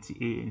reset, and then TA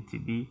and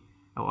TB.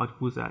 Our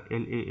outputs are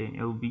LA and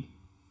LB.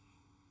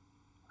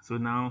 So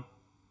now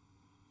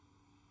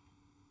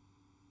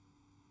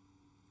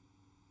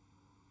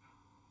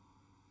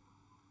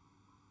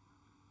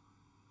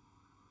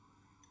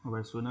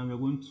alright, so now we are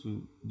going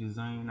to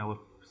design our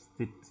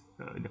state,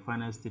 the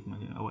final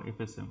statement in our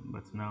FSM.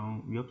 But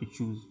now we have to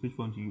choose which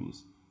one to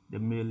use, the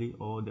melee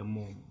or the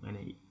more,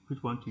 and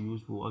which one to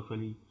use will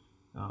actually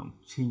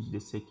change the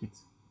circuit,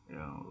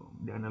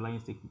 the underlying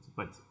circuit,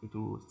 but it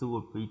will still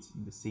operate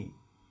the same,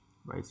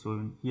 right?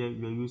 So here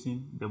we are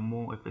using the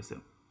more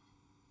FSM.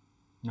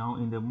 Now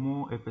in the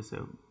more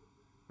FSM,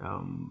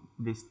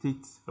 the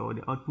states or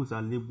the outputs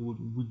are labeled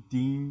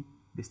within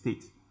the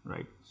state,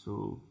 right?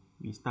 So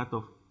we start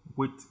off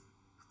with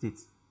state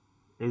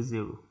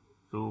S0.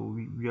 So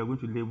we are going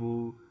to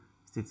label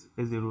state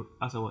S0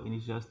 as our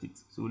initial state.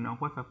 So now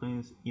what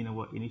happens in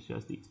our initial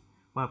state?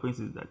 What happens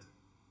is that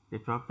the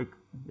traffic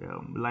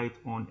light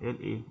on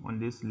LA on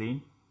this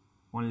lane,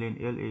 on lane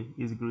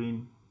LA is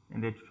green,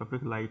 and the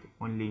traffic light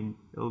on lane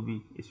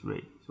LB is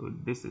red. So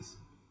this is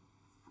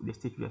the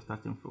state we are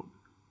starting from,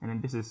 and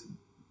then this is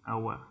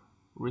our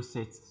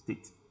reset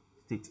state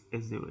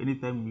S0.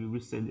 Anytime we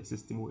reset the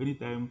system, or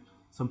anytime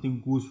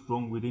something goes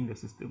wrong within the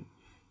system,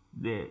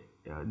 the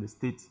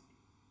state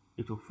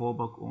it will fall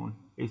back on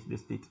is the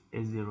state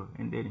S0,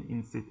 and then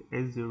in state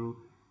S0,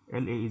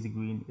 LA is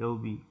green,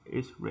 LB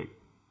is red.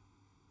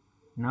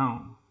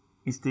 Now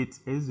in state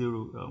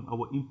S0,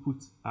 our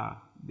inputs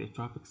are the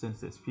traffic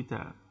sensors,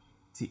 filter,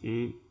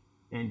 TA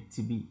and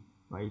TB,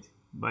 right?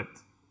 But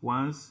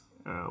once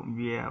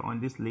we are on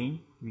this lane,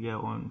 we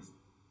are on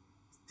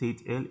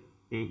state LA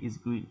is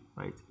green,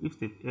 right? If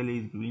state LA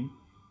is green,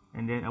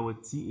 and then our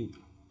TA,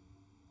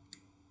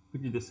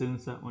 which is the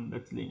sensor on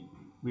that lane,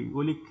 we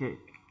only care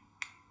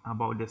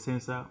about the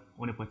sensor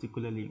on a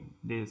particular lane.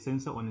 The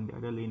sensor on the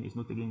other lane is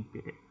not taken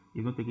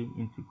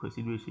into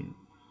consideration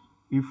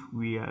if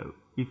we are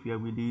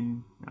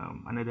within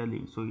another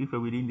lane. So if we're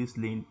within this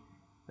lane,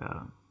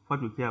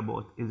 what we care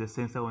about is the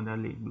sensor on that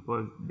lane,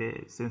 because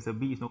the sensor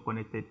B is not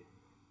connected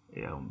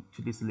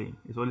to this lane.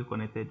 It's only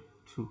connected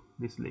to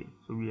this lane.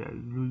 So we are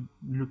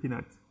looking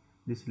at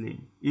this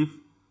lane. If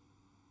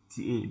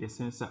TA, the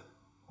sensor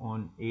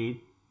on A,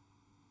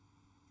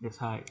 is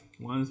high,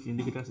 once in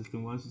the digital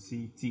system, once you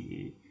see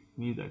TA,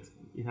 means that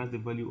it has the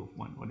value of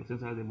 1, or the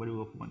sensor has a value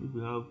of 1. If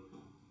you have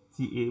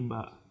TA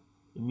bar,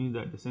 it means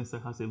that the sensor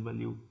has a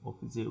value of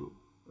 0,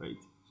 right?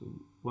 So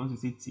once you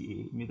see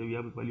TA, it means that we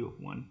have a value of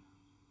 1,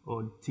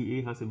 or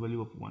TA has a value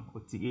of 1,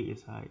 or TA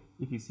is high.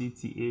 If you see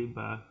TA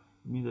bar,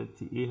 it means that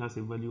TA has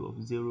a value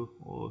of 0,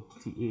 or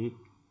TA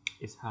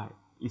is high,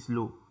 is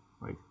low,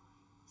 right?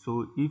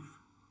 So if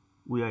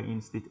we are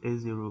in state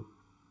S0,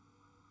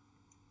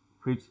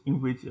 in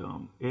which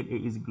LA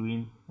is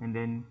green, and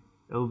then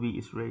LB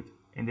is red,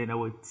 and then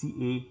our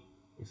TA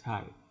is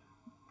high,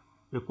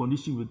 the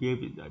condition we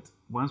gave is that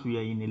once we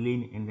are in a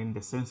lane and then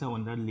the sensor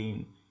on that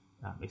lane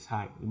is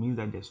high, it means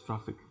that there's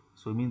traffic.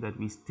 So it means that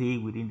we stay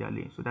within that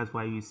lane. So that's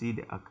why you see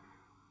the arc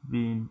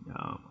being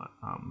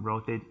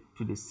routed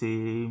to the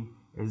same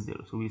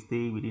S0. So we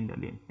stay within the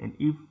lane. And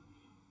if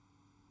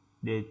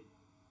the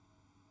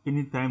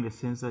anytime the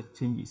sensor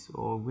changes,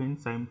 or when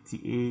time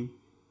TA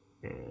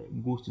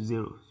goes to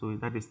 0, so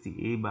that is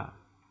TA bar,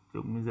 so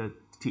it means that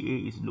TA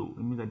is low.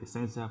 It means that the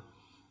sensor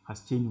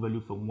has changed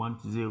value from 1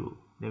 to 0.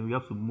 Then we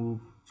have to move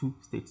to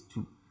state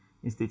 2.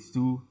 In state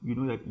 2, you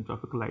know that in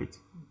traffic light,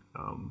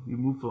 we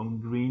move from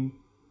green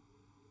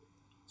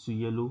to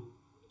yellow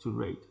to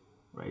red,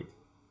 right?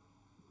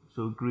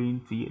 So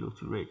green to yellow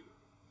to red.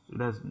 So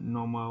that's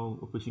normal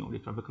operation of the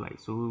traffic light.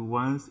 So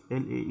once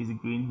LA is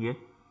green here,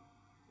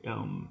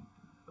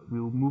 we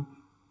will move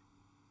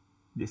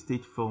the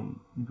state from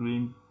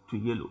green to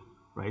yellow,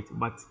 right?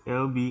 But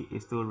LB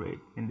is still red,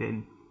 and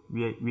then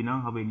we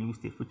now have a new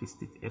state, which is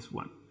state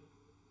S1.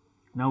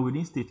 Now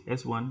within state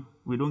S1,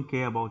 we don't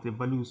care about the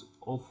values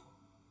of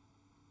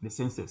the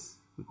sensors,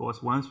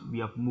 because once we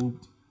have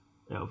moved,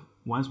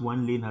 once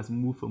one lane has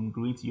moved from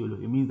green to yellow,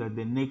 it means that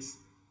the next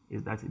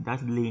is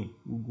that lane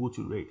will go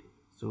to red.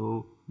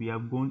 So we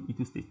have gone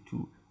into state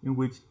 2, in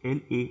which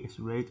LA is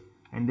red,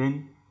 and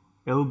then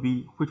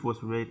LB, which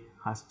was red,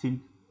 has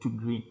changed to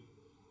green,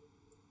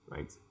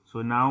 right?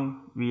 So now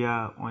we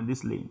are on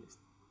this lane,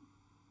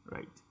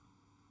 right?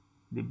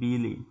 The B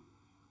lane.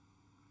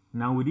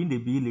 Now within the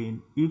B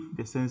lane, if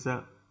the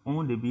sensor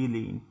on the B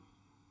lane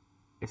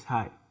is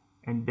high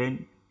and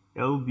then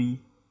LB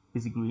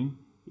is green,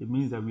 it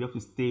means that we have to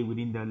stay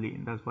within that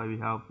lane. That's why we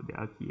have the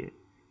arc here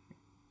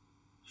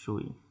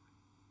showing.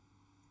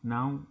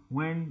 Now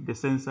when the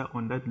sensor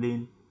on that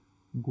lane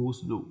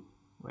goes low,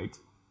 right,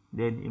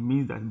 then it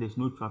means that there's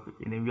no traffic,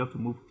 and then we have to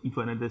move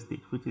into another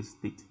state, which is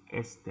state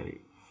S3.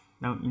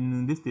 Now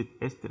in this state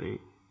S3,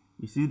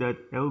 you see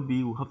that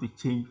LB will have to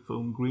change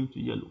from green to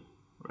yellow,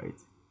 right?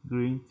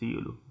 Green to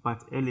yellow,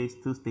 but LA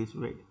still stays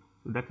red.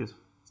 So that is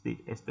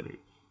state S3.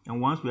 And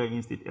once we are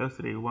in state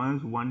S3,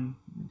 once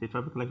the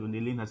traffic light on the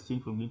lane has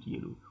changed from green to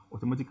yellow,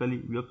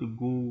 automatically we have to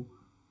go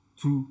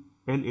to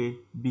LA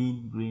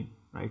being green,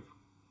 right?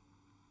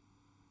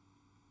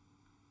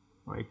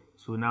 Right.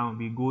 So now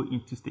we go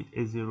into state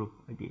S0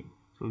 again.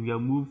 So we are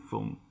moved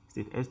from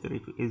state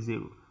S3 to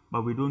S0,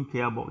 but we don't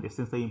care about the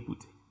sensor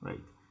input, right?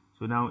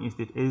 So now in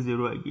state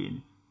S0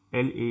 again,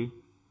 LA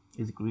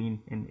is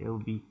green and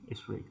LB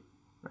is red,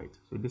 right?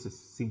 So this is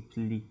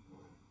simply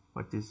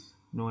what is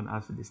known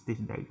as the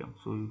state diagram.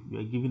 So you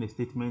are given a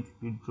statement,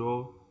 you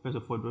draw, first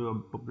of all, draw your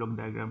block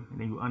diagram,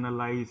 and then you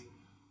analyze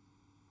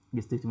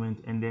the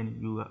statement, and then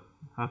you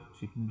have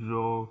to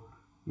draw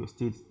your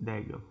state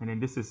diagram. And then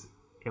this is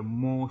a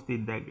more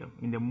state diagram.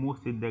 In the more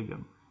state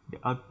diagram, the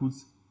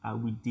outputs are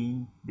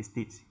within the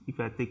state. If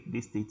I take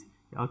this state,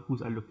 the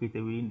outputs are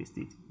located within the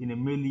state. In a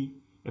Melee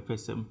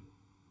FSM,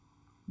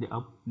 the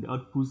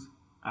outputs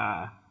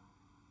are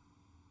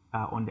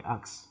on the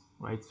axis,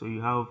 right? So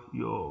you have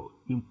your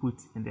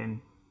input, and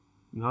then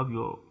you have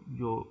your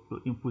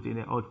input and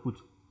the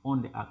output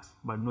on the axis,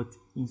 but not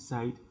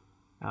inside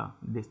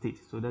the state.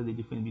 So that's the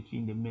difference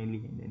between the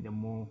Melee and then the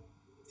more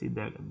state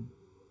diagrams,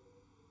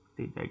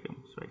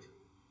 right?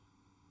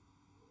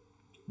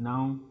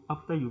 Now,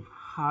 after you've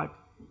had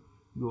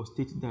your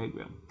state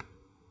diagram,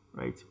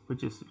 right,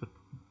 which is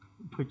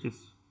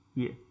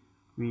here,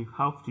 we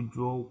have to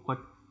draw what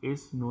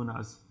is known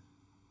as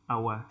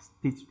our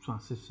state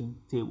transition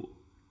table,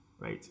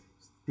 right?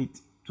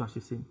 State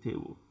transition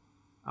table.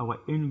 Our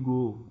end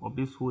goal of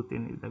this whole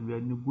thing is that we are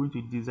going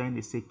to design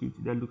a circuit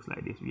that looks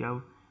like this. We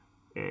have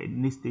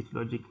next state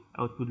logic,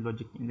 output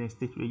logic, and then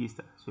state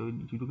register. So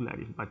it should look like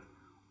this. But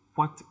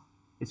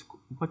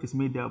what is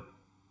made up,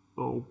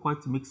 or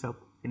what makes up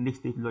the next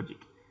state logic?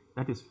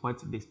 That is what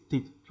the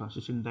state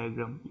transition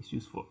diagram is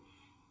used for.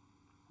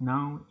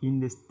 Now, in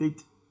the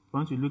state,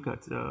 once you look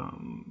at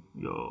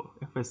your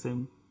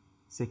FSM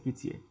circuit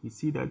here, you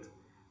see that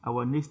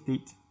our next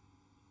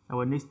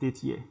state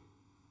here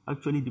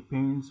actually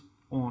depends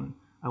on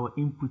our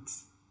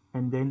inputs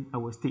and then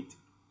our state.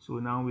 So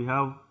now we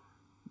have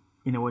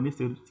in our next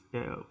state,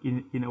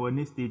 in our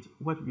next stage,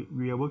 what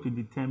we are about to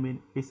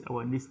determine is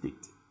our next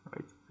state,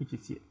 right? Which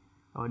is here,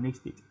 our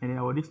next state, and then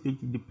our next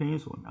state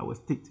depends on our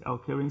state, our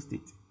current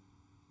state,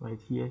 right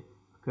here,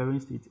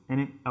 current state, and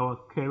then our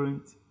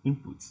current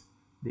inputs.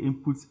 The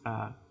inputs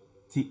are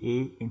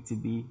TA and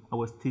TB.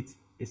 Our state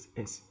is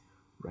S,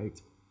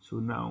 right? So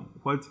now,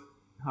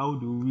 how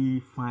do we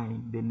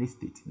find the next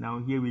state? Now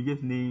here we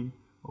just name,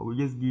 or we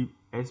just give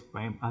S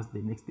prime as the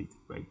next state,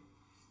 right?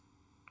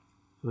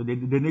 So the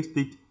next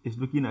state is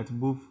looking at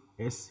both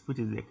S, which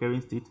is the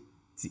current state,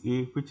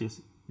 TA, which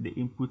is the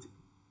input,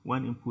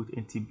 one input,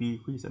 and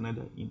TB, which is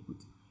another input,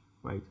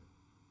 right?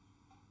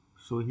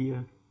 So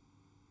here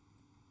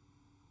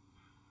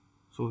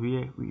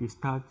we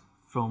start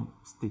from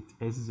state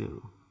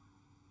S0,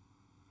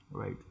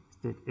 right?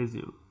 State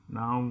S0.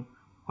 Now,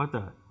 what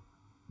are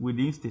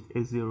within state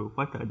S0?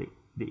 What are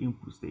the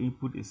inputs? The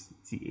input is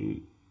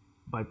TA,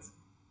 but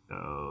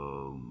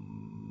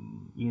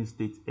in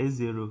state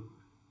S0,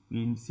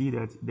 we see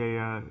that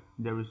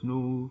there is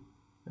no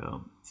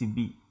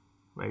TB,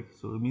 right?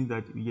 So it means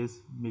that we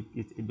just make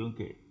it a don't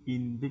care.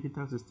 In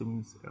digital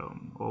systems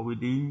or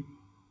within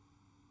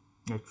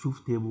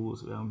truth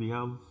tables, we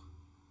have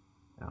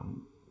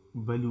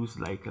values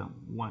like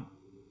 1,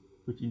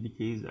 which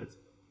indicates that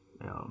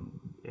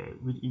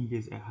which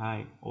indicates a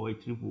high or a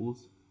 3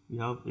 volts. We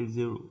have a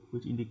 0,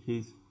 which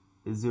indicates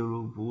a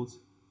 0 volts.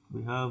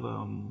 We have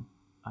an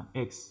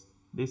X.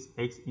 This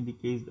X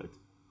indicates that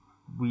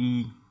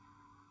we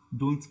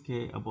don't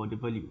care about the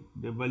value.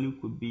 The value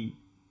could be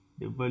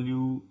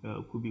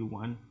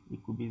 1,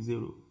 it could be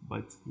 0,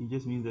 but it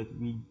just means that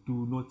we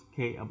do not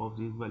care about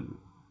this value.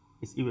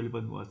 It's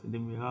irrelevant to us. And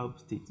then we have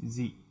state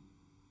Z.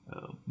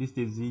 This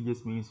state Z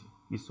just means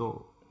we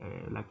saw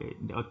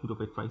the output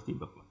of a tri-state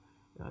buffer.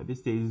 This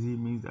state Z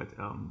means that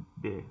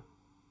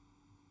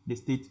the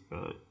state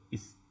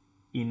is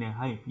in a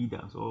high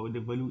impedance, or the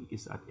value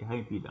is at a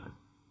high impedance,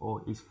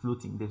 or is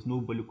floating. There's no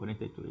value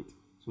connected to it.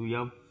 So we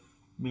have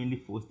mainly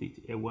 4 states: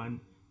 a 1,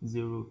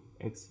 0,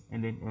 X,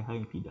 and then a high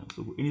impedance.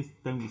 So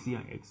anytime we see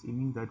an X, it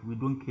means that we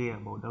don't care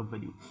about that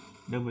value.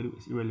 That value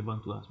is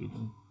irrelevant to us. We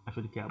don't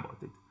actually care about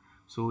it.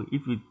 So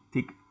if we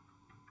take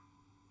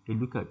a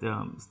look at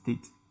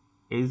state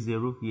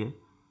S0 here,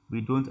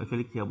 we don't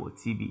actually care about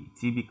TB.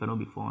 TB cannot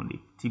be found.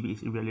 TB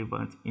is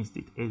irrelevant in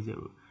state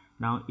S0.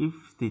 Now, if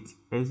state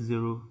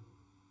S0,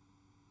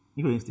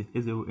 if you're in state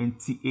S0 and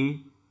TA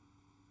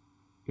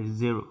is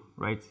 0,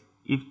 right?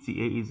 If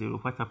TA is 0,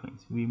 what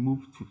happens? We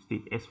move to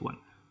state S1.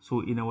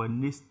 So in our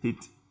next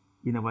state,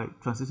 in our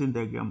transition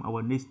diagram,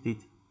 our next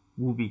state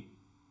will be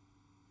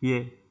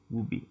here,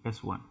 will be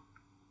S1,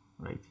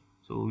 right?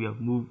 So we have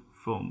moved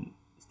from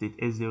state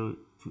S0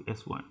 to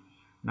S1.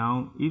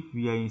 Now, if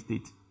we are in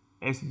state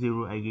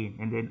S0 again,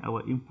 and then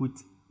our input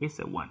is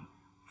a 1,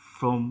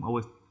 from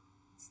our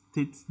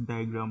state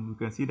diagram, you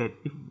can see that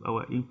if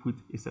our input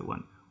is a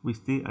 1, we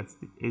stay at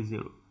state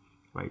S0,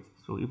 right?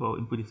 So if our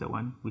input is a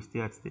 1, we stay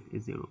at state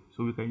S0.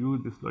 So we can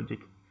use this logic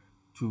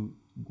to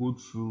go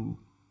through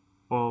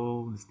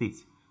all the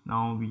states.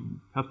 Now we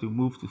have to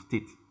move to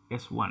state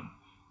S1.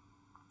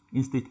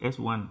 In state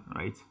S1,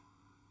 right,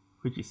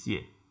 which is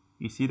here,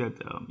 you see that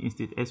in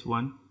state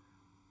S1,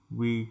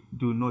 we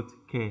do not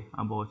care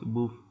about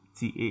both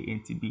TA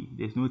and TB.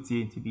 There's no TA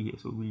and TB here,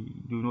 so we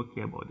do not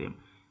care about them.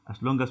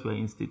 As long as we're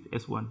in state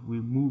S1, we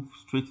move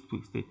straight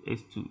to state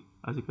S2.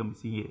 As you can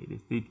see here, the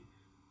state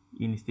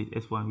in state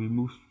S1, we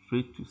move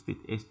straight to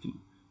state S2.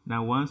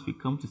 Now, once we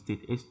come to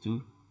state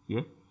S2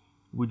 here,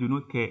 we do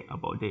not care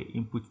about the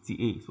input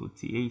TA. So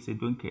TA is a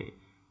don't care.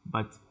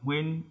 But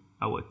when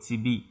our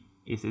TB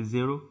is a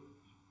 0,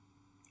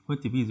 when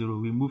TB is 0,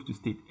 we move to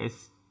state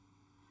S.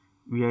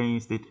 We are in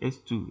state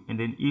S2, and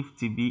then if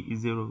TB is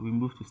 0, we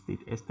move to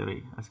state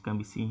S3, as can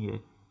be seen here.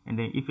 And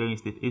then if you're in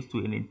state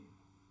S2 and then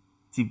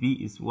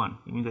TB is 1,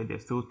 it means that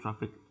there's still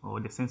traffic, or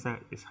the sensor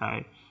is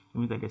high, it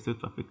means that there's still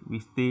traffic. We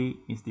stay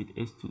in state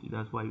S2.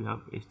 That's why we have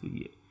S2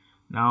 here.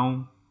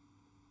 Now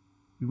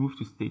we move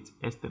to state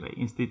S3.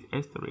 In state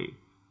S3,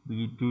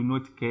 we do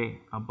not care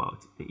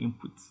about the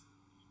inputs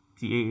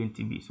TA and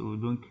TB, so we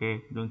don't care.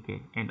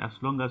 And as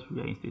long as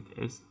we are in state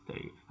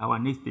S3, our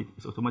next state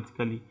is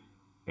automatically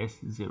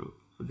S0.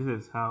 So this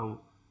is how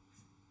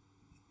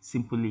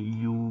simply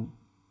you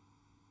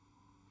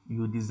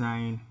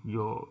design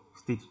your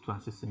state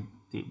transition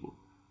table.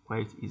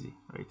 Quite easy,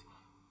 right?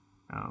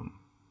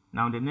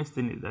 Now the next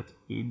thing is that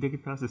in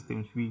digital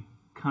systems, we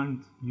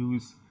can't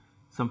use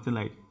something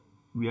like,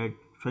 we are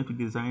trying to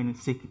design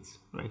circuits,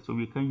 right? So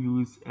we can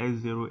use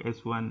S0,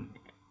 S1,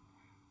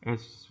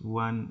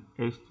 S1,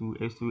 S2,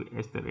 S2,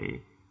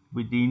 S3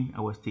 within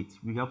our state.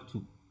 We have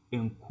to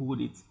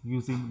encode it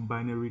using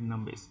binary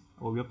numbers,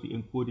 or we have to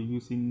encode it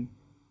using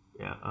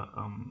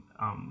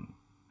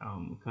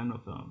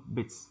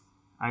bits,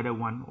 either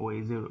 1 or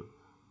a 0.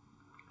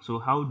 So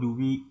how do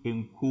we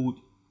encode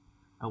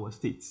our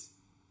states?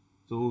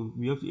 So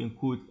we have to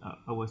encode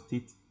our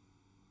state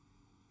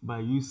by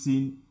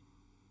using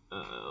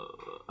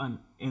an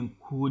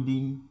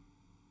encoding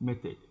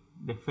method.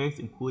 The first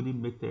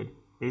encoding method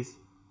is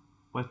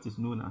what is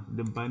known as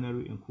the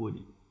binary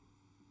encoding.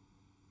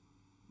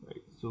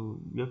 Right. So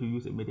we have to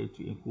use a method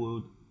to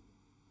encode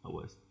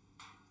our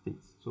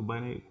states. So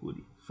binary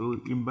encoding. So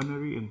in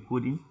binary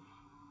encoding,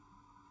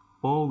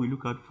 all we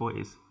look out for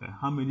is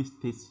how many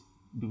states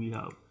do we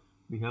have?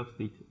 We have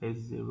state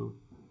S0,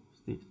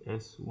 state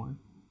S1,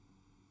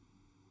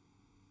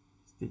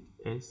 state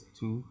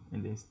S2,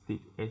 and then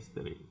state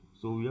S3.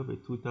 So we have a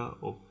total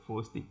of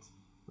 4 states,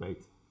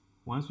 right?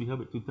 Once we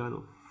have a total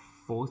of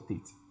 4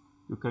 states,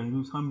 you can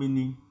use how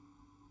many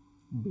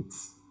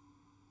bits?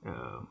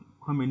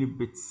 How many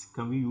bits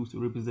can we use to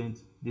represent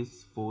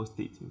these 4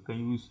 states? We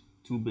can use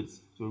 2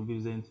 bits to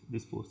represent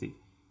these 4 states.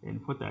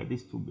 And what are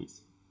these 2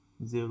 bits?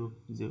 0,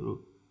 0,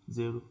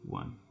 0,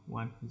 1,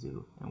 1,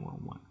 0, and 1,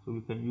 1. So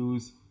we can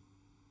use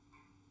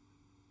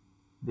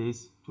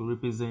this to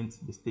represent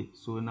the state.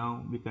 So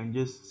now we can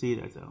just say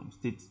that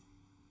state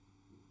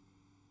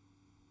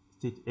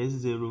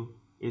S0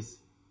 is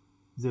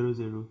 0,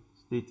 0,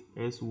 state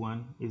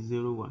S1 is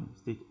 0 1,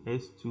 state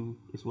S2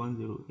 is 1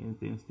 0, and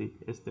then state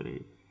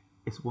S3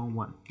 is 1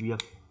 1. We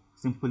have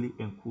simply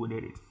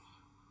encoded it,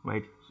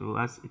 right? So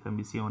as it can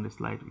be seen on the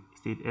slide,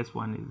 state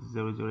S1 is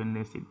 0 0, and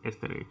then state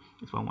S3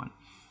 is 1 1.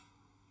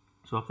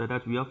 So after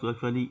that, we have to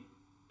actually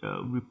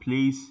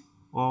replace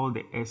all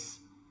the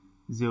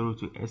S0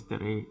 to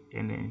S3,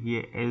 and then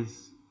here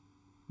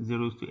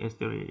S0 to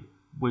S3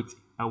 with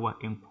our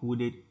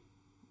encoded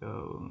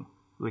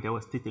with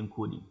our state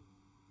encoding,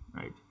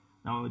 right?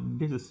 Now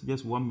this is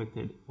just one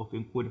method of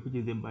encoding, which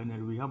is the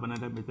binary. We have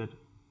another method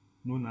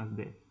known as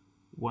the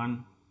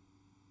one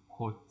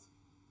hot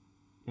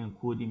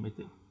encoding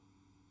method,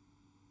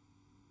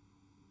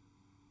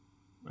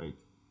 right?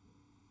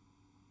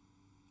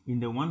 In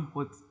the one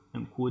hot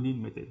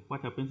encoding method,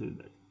 what happens is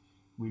that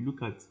we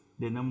look at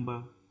the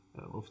number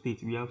of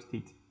states. We have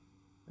state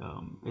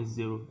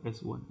S0,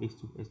 S1,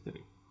 S2,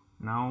 S3.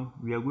 Now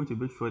we are going to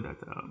make sure that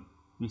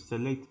we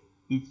select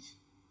each.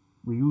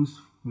 We use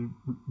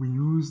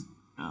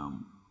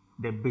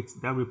the bits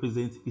that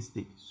represent each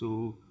state.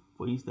 So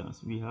for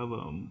instance, we have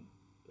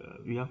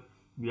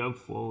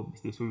 4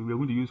 states. So we are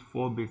going to use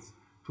 4 bits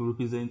to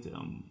represent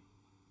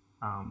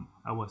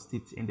our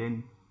states, and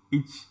then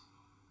each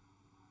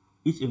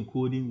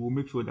encoding will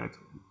make sure that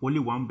only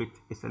one bit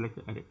is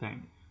selected at a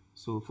time.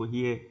 So for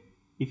here,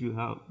 if you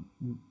have,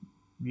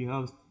 we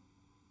have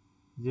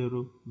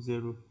 0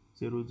 0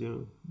 0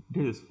 0,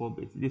 this is 4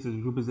 bits. This is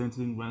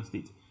representing one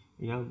state.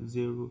 We have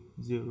 0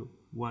 0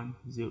 1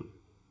 0.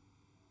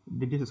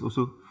 This is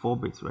also 4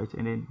 bits, right?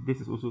 And then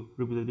this is also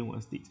representing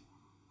one state.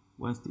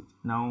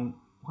 Now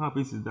what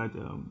happens is that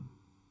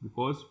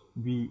because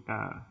we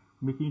are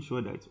making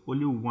sure that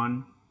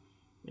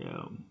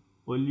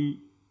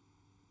only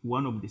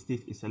one of the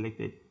states is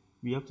selected,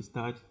 we have to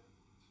start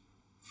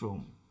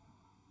from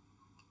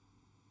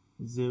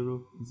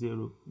 0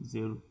 0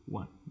 0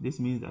 1. This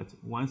means that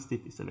one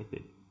state is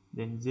selected,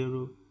 then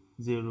 0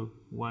 0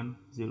 1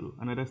 0,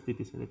 another state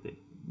is selected,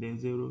 then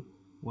 0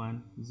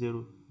 1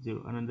 0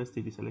 0, another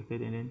state is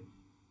selected, and then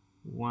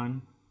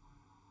 1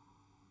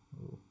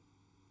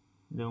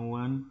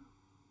 0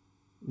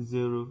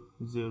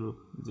 0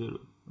 0,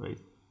 right?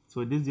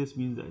 So this just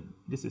means that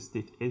this is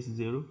state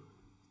S0,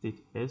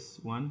 state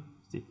S1,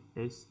 state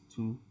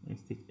S2, and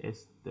state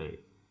S3,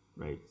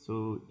 right?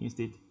 So in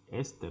state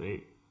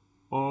S3,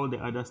 all the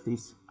other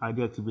states are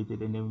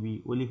deactivated, and then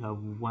we only have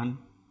one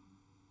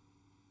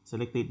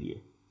selected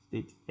here.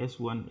 State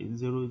S1 is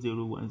 0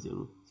 0 1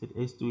 0, state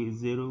S2 is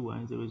 0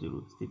 1 0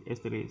 0, state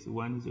S3 is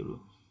 1 0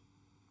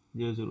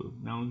 0 0.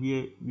 Now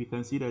here we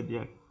can see that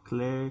there are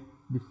clear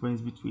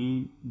difference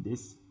between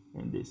this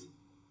and this.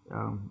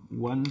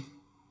 One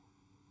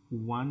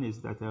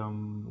is that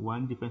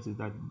one difference is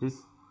that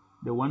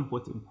the one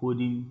hot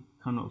encoding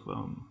kind of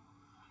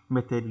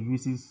method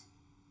uses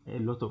a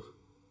lot of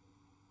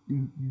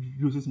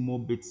uses more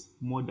bits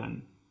more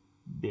than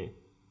the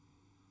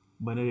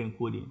binary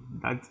encoding.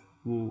 That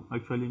will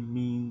actually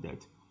mean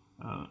that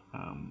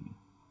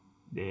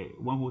the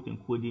one hot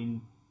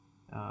encoding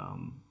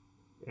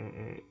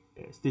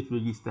state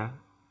register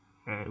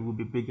will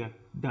be bigger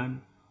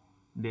than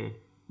the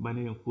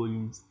binary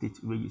encoding state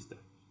register.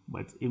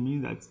 But it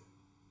means that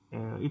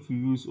if you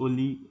use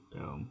only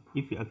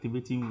if you're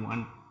activating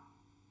one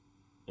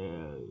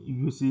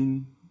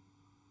using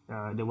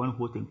the one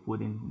hot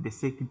encoding, the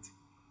circuit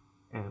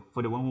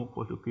for the one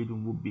hot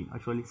encoding will be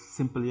actually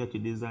simpler to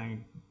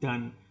design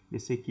than the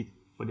circuit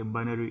for the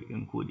binary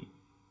encoding,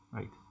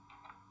 right?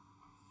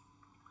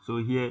 So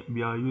here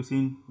we are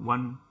using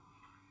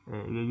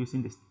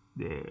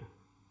the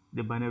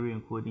binary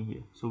encoding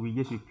here. So we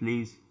just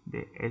replace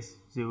the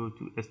S0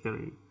 to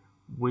S3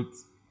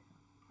 with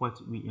what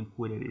we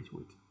encoded it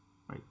with,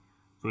 right?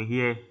 So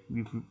here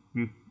we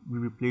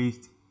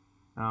replaced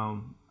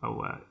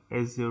our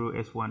S0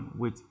 S1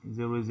 with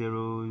 0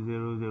 0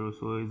 0 0.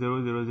 So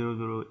 0 0 0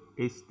 0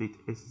 is state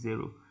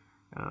S0.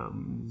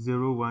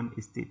 0 1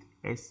 is state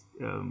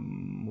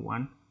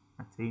S1,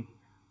 I think.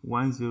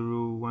 1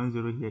 0 1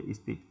 0 here is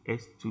state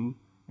S2,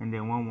 and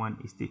then 1 1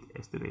 is state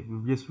S3.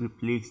 We've just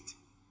replaced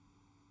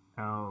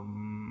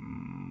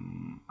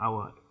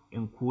our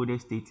encoded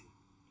state,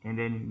 and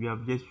then we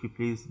have just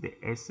replaced the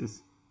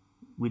S's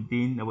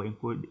within our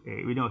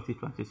within our state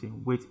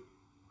transition with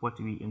what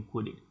we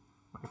encoded.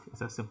 Right?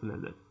 It's as simple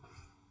as that.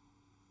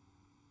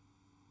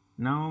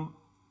 Now,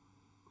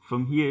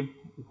 from here,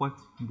 what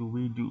do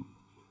we do?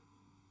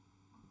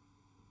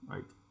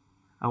 Right.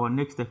 Our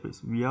next step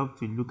is we have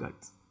to look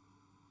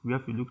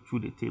through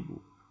the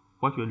table.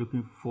 What we're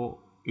looking for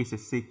is a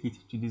circuit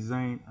to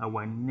design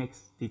our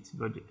next state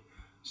logic.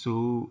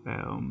 So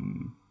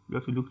we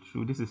have to look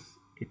through. This is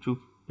a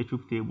truth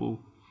table,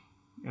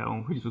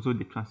 which is also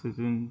the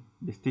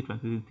state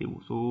transition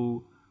table.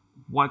 So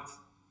what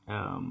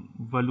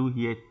value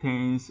here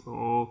turns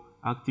or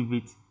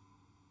activates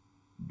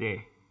the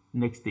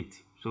next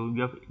state. So we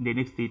have the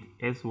next state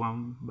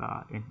S1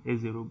 bar and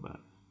S0 bar.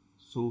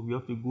 So we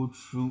have to go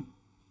through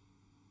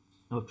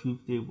our truth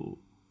table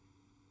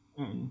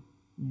and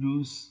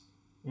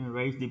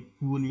write the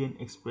Boolean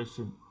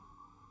expression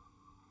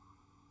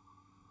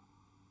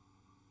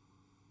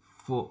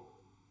for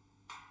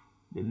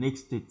the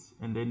next state,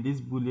 and then this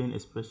Boolean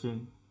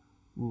expression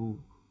will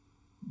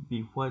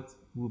be what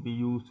will be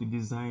used to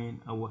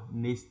design our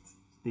next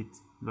state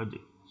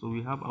logic. So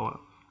we have our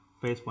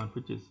first one,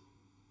 which is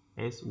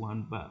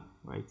S1 bar,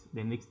 right?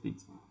 The next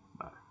state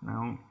bar.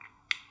 Now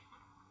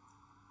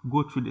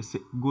go through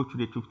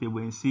the truth table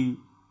and see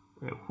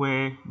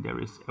where there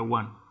is a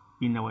 1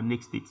 in our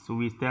next state. So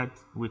we start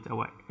with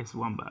our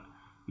S1 bar.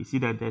 We see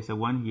that there's a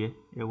 1 here,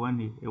 a 1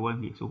 here, a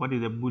 1 here. So what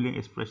is the Boolean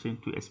expression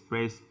to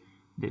express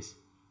this?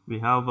 We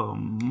have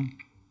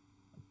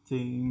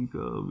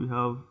we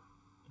have,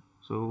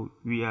 so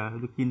we are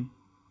looking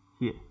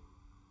here,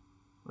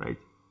 right?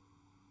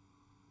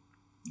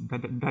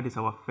 That is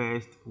our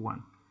first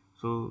one.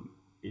 So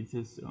it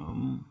is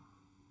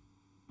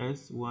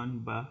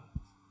S1 bar,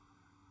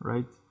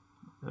 right?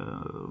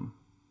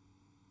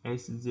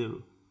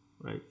 S0,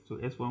 right? So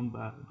S1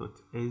 bar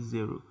dot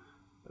S0,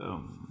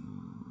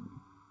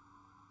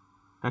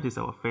 that is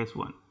our first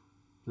one.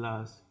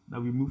 Plus, now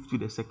we move to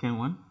the second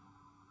one.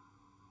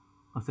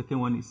 Our second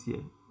one is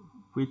here,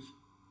 which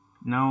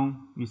now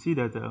you see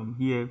that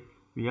here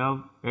we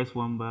have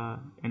S1 bar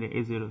and the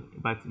S0,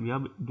 but we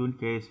have don't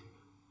case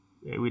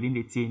within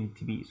the T and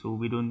TB, so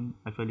we don't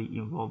actually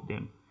involve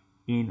them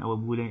in our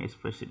Boolean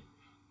expression.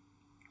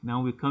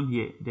 Now we come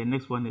here. The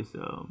next one is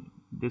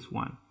this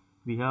one.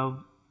 We have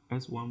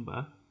S1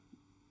 bar,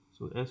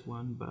 so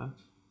S1 bar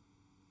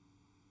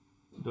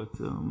dot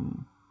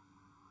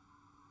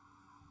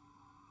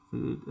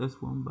is it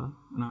S1 bar?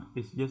 No,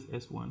 it's just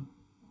S1,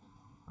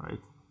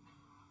 right?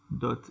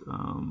 Dot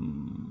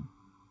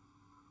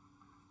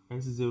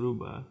S0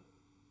 bar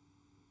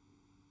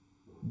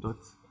dot,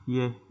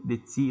 here the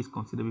T is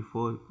considered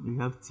before we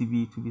have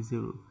TB to be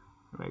 0,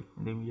 right?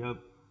 And then we have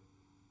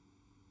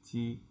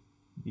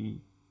TB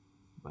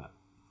bar,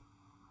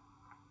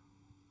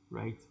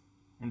 right?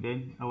 And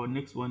then our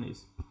next one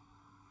is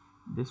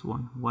this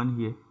one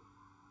here,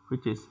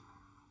 which is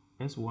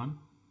S1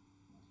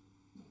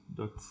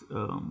 dot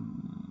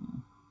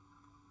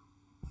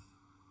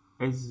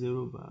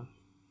S0 bar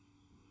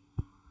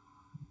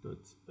dot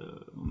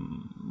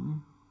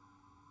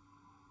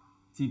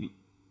TB,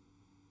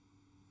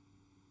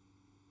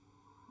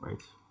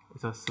 right?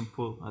 It's as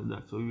simple as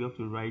that. So you have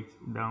to write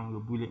down your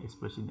Boolean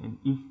expression, and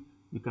if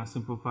you can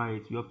simplify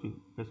it, you have to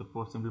first of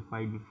all simplify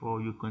it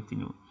before you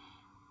continue.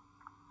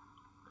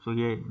 So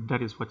here,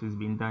 that is what is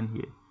being done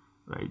here,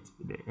 right?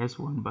 The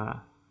S1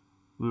 bar,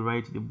 we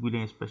write the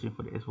Boolean expression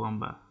for the S1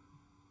 bar,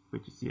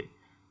 which is here.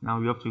 Now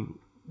we have to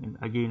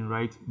again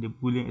write the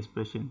Boolean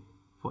expression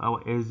for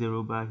our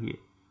S0 bar here.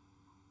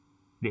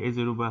 The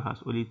S0 bar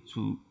has only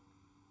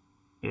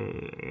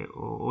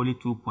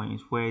two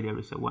points where there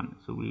is a 1.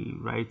 So we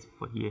write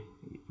for here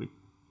with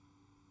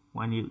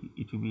 1 here,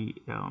 it will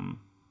be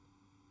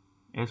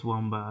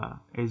S1 bar,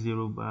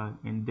 S0 bar,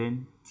 and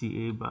then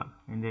TA bar.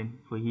 And then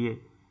for here,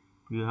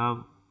 we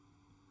have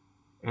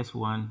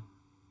S1,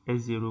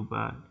 S0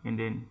 bar, and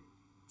then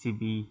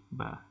TB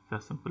bar. It's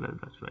as simple as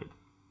that, right?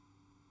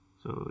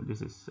 So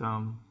this is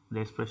the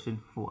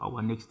expression for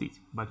our next state.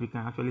 But we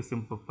can actually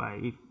simplify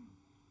it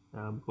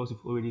because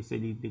we've already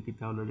studied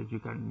digital logic. You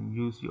can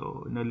use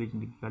your knowledge in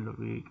digital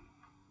logic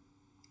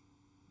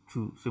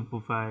to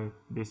simplify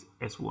this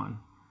S1,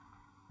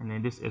 and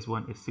then this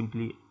S1 is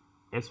simply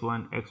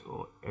S1 X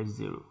or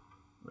S0,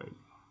 right?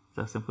 It's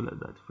as simple as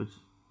that, which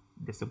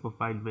the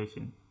simplified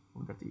version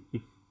of that,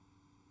 if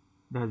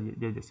that's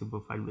the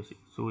simplified version.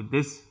 So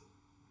this,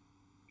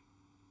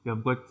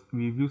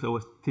 we've used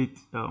our state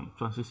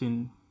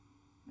transition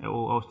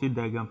or our state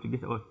diagram to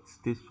get our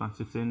state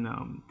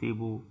transition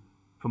table.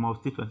 From our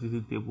state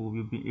transition table,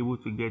 we've been able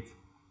to get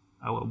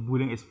our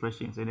Boolean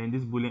expressions, and then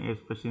these Boolean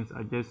expressions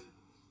are just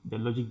the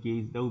logic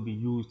gates that will be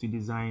used to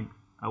design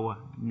our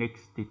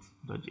next state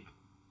logic,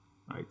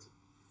 right?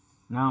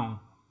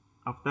 Now,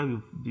 after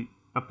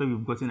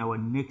we've gotten our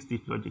next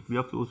state logic, we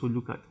have to also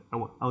look at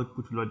our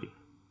output logic,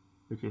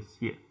 which is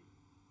here,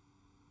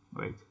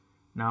 right?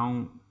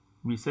 Now,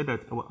 we said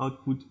that our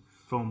output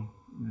from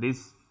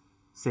this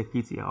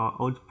circuit here, our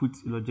output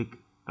logic,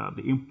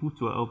 the input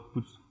to our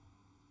output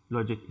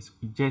logic is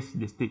just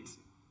the states,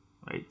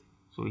 right?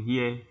 So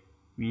here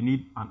we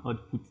need an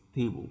output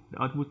table.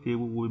 The output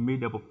table will be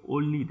made up of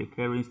only the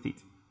current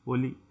state,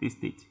 only this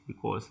state,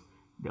 because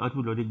the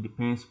output logic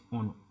depends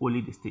on only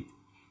the state.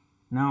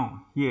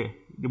 Now here,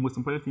 the most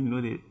important thing to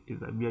know is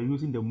that we are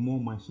using the more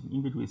machine,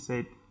 in which we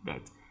said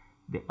that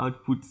the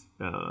output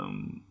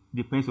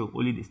depends on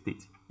only the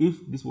state. If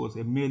this was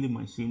a merely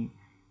machine,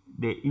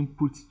 the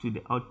input to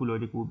the output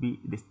logic will be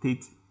the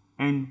state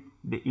and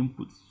the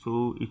input.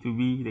 So it will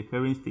be the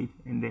current state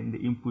and then the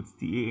inputs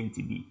TA and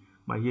TB.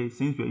 But here,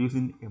 since we are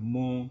using a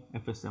more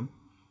FSM,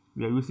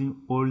 we are using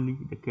only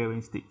the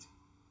current state,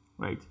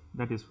 right?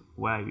 That is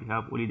why we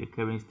have only the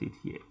current state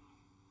here.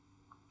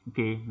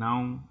 Okay,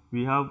 now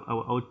we have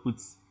our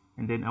outputs,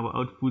 and then our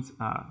outputs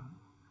are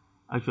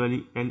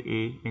actually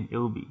LA and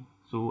LB.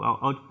 So our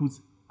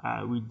outputs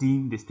are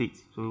within the state.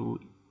 So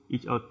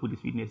each output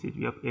is within a state.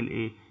 We have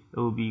LA,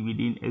 LB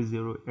within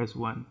S0,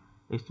 S1,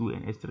 S2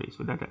 and S3.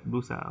 So that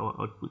those are our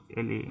outputs,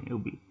 LA and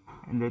LB.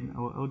 And then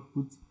our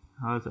output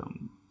has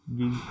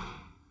gives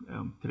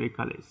three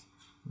colors: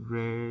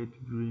 red,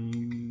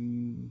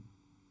 green,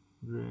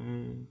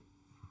 red,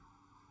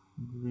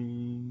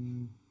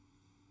 green,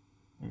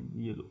 and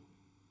yellow,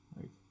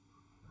 right?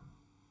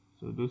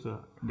 So those are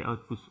the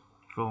outputs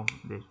from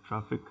the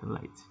traffic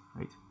lights,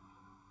 right?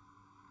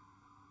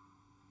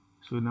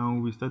 So now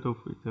we start off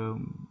with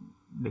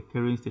the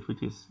current state,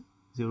 which is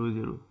 0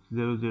 0.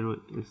 0 0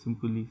 is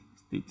simply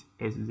state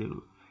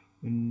S0.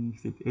 In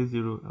state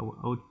S0, our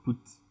output,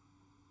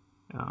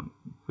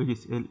 which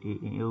is LA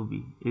and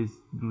LB,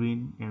 is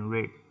green and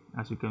red.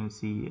 As you can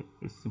see here,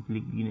 it's simply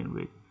green and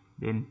red.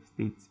 Then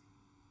state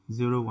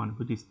 0 1,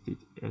 which is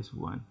state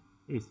S1,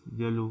 is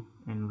yellow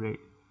and red.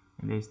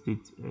 And then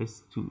state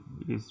S2,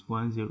 which is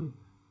 1 0,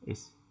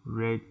 is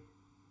red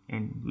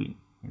and green.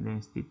 And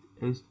then state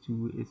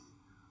S2 is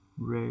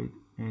red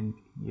and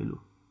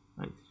yellow,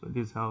 right? So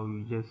this is how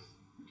you just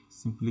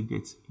simply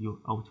get your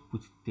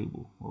output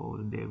table, or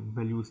the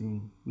values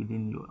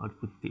within your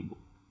output table.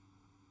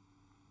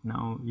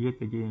 Now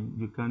yet again,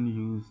 you can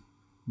use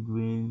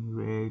green,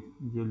 red,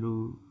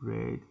 yellow,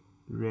 red,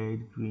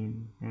 red,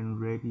 green, and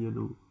red,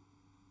 yellow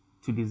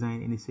to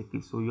design any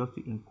circuit. So you have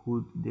to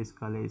encode these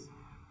colors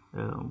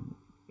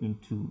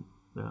into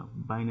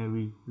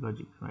binary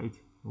logic, right?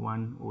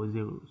 1 or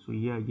 0. So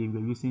here again,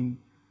 we're using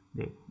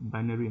the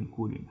binary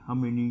encoding. How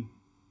many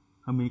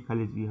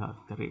colors do you have?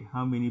 3.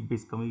 How many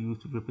bits can we use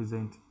to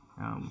represent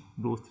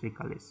those 3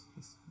 colors?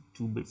 It's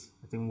 2 bits.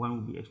 I think 1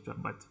 will be extra,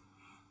 but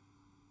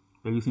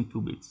we're using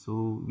 2 bits.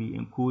 So we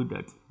encode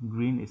that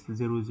green is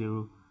 0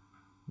 0,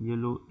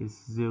 yellow is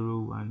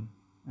 0 1,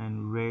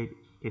 and red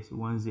is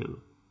 1 0,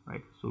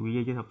 right? So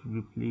we just have to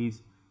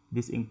replace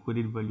these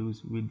encoded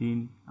values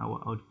within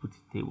our output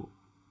table,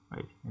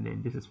 right? And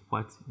then this is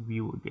what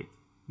we will get.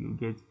 You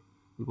get,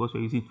 because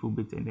we're using 2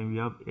 bits, and then we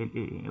have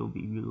LA and LB.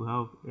 We will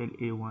have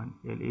LA1,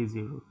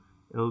 LA0,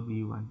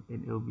 LB1,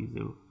 and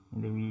LB0,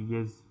 and then we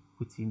just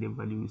put in the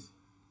values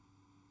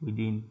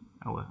within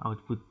our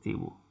output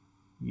table.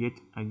 Yet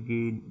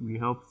again, we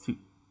have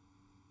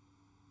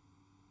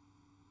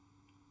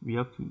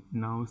to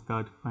now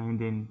start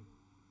finding.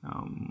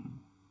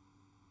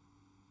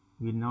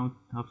 We now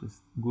have to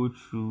go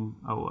through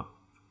our.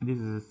 This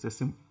is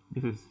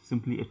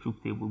simply a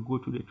truth table. Go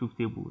to the truth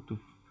table to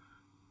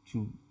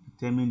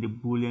determine the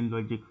Boolean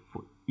logic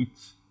for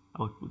each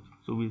output.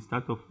 So we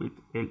start off with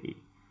LA,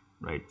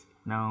 right?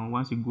 Now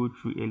once you go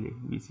through LA,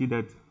 we see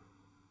that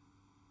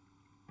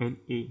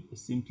LA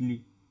is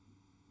simply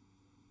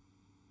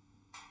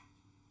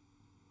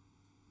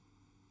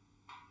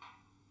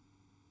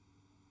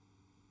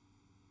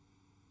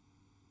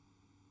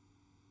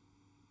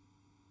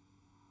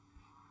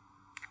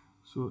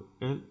so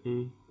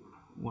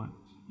LA1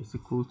 is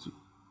equal to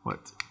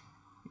what?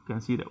 You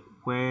can see that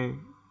where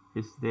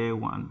is there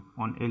 1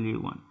 on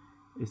LA1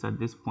 is at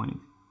this point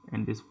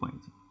and this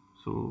point.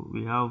 So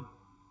we have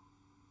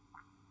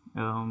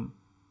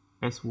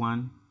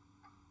S1,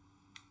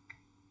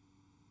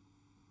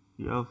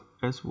 you have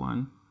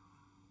S1,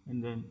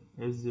 and then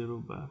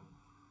S0 bar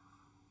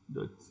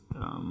dot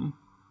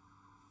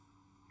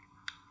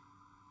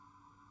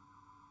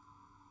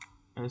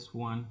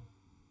S1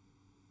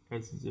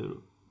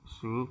 S0.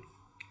 So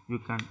you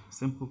can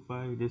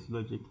simplify this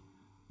logic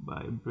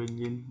by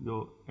bringing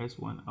your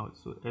S1 out.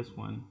 So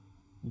S1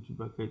 into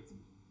bracket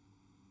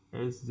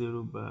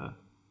S0 bar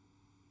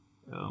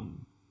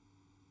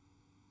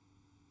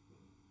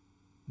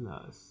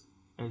plus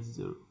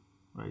S0,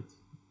 right?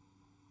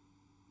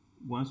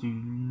 Once you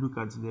look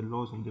at the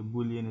laws of the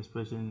Boolean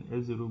expression,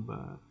 S0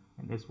 bar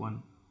and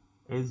S1,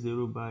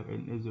 S0 bar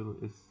and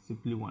S0 is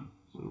simply 1.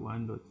 So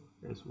 1 dot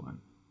S1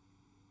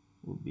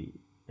 will be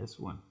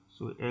S1.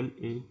 So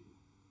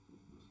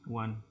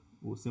LA1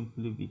 will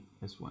simply be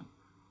S1.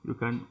 You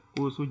can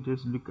also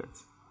just look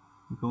at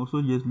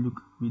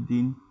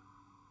within,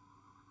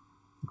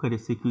 look at the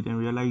circuit and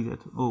realize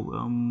that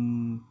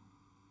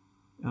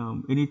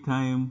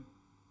anytime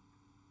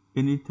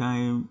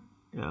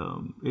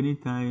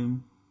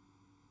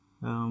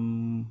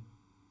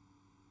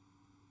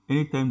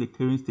the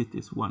current state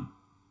is 1,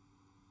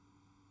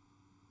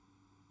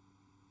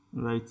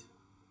 right?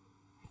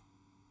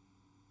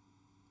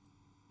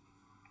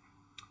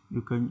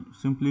 You can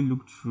simply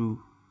look through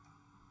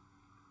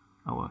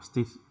our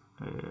state,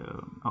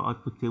 our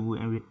output table,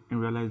 and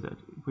realize that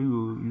when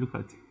we look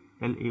at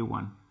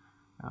LA1,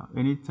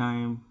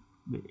 anytime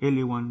the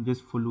LA1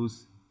 just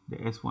follows the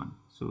S1.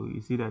 So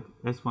you see that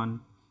S1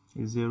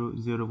 is 0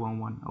 0 1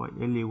 1. Our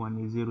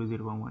LA1 is 0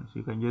 0 1 1. So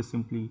you can just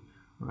simply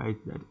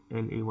write that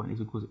LA1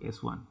 is equal to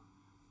S1.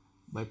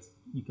 But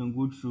you can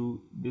go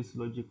through this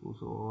logic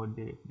also, or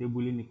the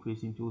Boolean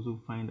equation, to also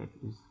find that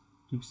it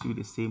gives you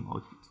the same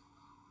output,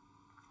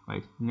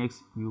 right?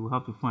 Next, you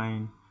have to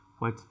find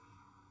what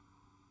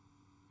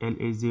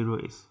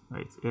LA0 is,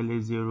 right?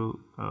 LA0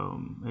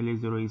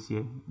 is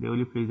here. The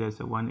only place there's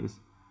a 1 is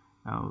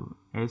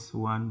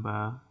S1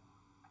 bar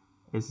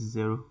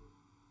S0,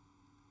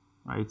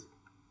 right?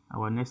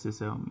 Our next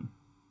is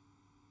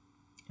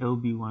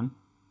LB1,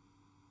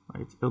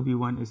 right?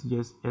 LB1 is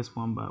just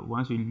S1 bar.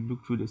 Once you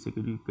look through the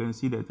circuit, you can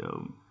see that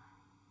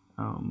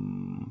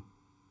um,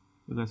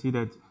 you can see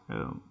that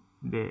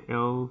the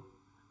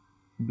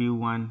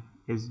LB1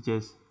 is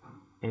just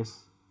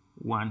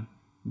S1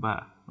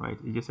 bar, right?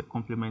 It's just a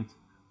complement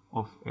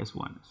of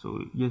S1.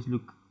 So just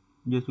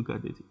look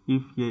at it.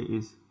 If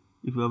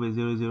if you have a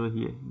 0 0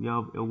 here, we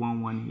have a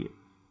 1 1 here.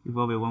 If you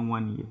have a 1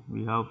 1 here,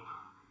 we have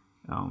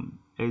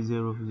a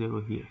 0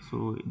 0 here.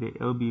 So the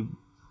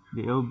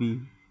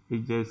LB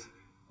is just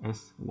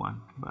S1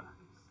 bar.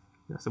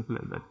 As simple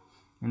as that.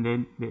 And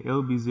then the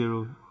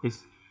LB0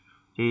 is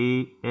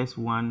a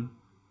S1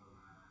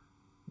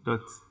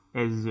 dot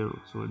S0.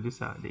 So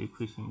these are the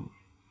equation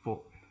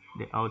for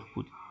the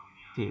output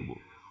table,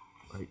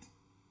 right?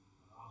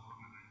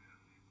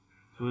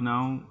 So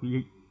now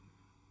we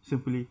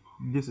simply,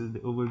 this is the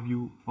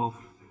overview of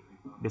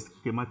the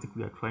schematic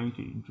we are trying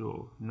to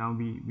draw. Now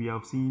we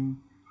have seen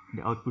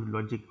the output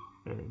logic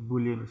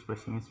Boolean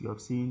expressions. We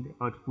have seen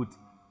the output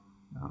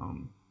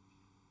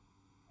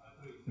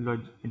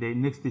the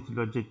next stage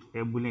logic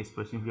Boolean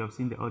expression. We have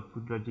seen the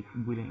output logic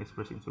Boolean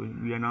expression. So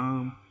we are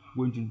now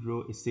going to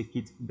draw a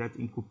circuit that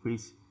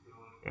incorporates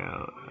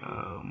uh,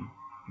 um,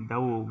 that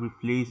will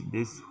replace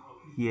this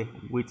here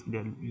with the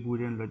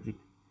Boolean logic,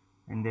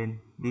 and then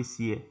this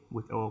here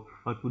with our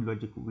output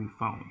logic we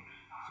found.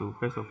 So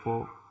first of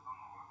all,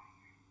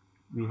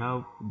 we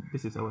have,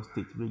 this is our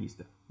state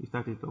register. We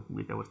started off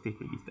with our state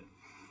register,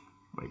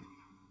 right?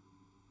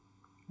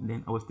 And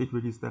then our state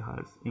register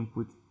has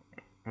input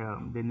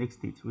the next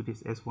state, which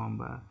is S1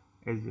 bar,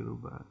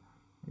 S0 bar.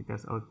 It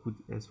has output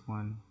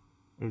S1,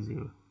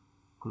 S0,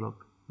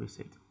 clock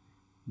reset.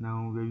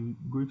 Now we're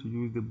going to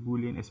use the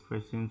Boolean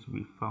expressions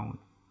we found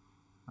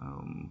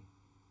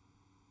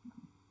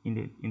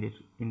in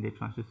the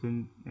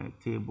transition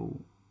table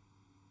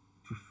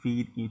to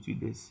feed into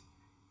this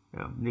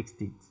next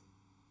state,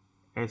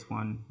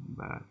 S1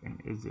 bar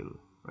and S0,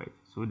 right?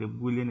 So the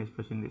Boolean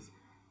expression is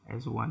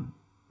S1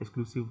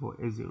 exclusive for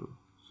S0.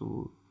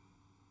 So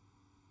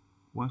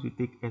once you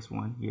take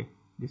S1 here,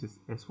 this is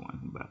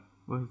S1 bar.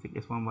 Once you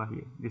take S1 bar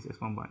here, this is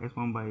S1 bar.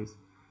 S1 bar is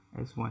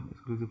S1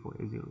 exclusive for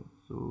S0.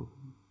 So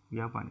we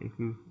have an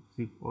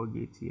exclusive OR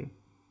gate here.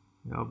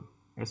 We have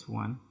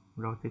S1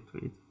 routed to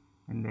it,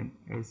 and then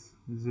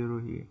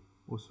S0 here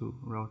also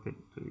routed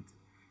to it.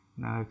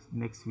 Now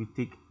next we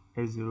take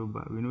S0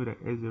 bar. We know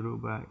that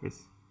S0 bar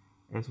is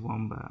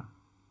S1 bar,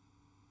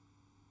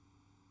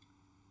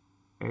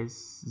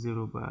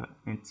 S0 bar,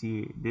 and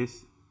TA.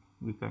 This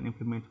we can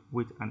implement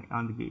with an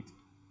AND gate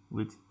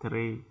with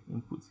 3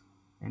 inputs,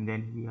 and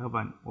then we have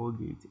an OR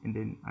gate and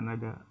then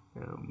another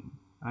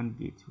AND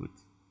gate with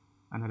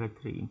another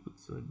 3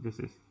 inputs. So this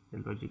is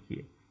the logic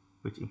here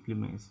which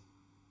implements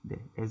the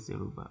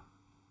S0 bar.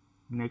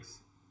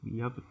 Next we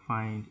have to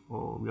find,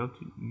 or we have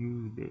to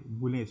use the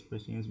Boolean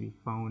expressions we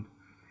found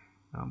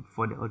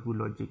for the output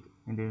logic,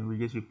 and then we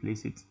just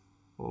replace it,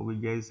 or we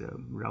just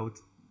route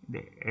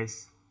the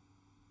S1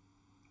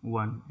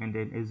 and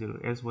then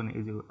S0. S1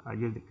 and S0 are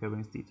just the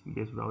current state. We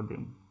just route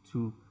them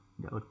to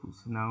the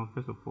outputs. Now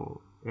first of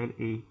all,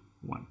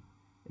 LA1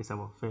 is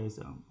our first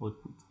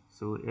output.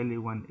 So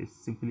LA1 is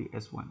simply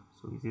S1.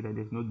 So you see that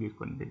there's no gate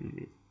connected with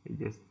it. It's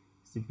just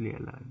simply a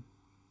line.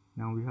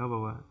 Now we have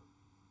our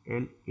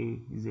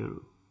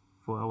LA0.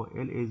 For our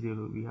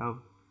LA0 we have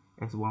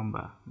S1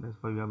 bar.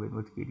 That's why we have a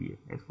note gate here.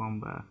 S1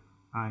 bar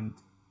and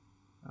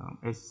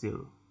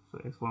S0. So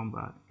S1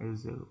 bar,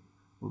 S0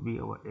 will be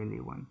our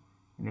LA1.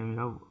 And then we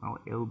have our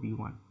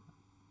LB1.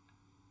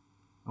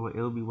 Our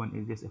LB1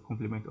 is just a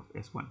complement of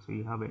S1. So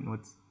you have a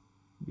NOT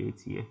gate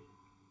here,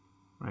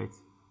 right?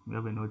 We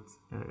have a NOT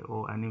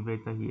or an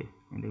inverter here,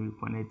 and then we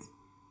connect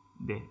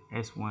the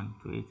S1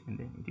 to it, and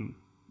then it will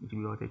be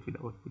routed to the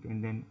output.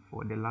 And then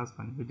for the last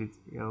one, which is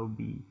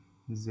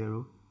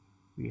LB0,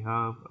 we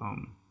have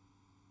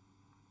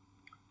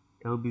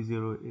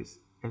LB0 is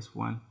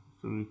S1.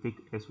 So we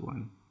take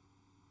S1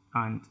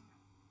 and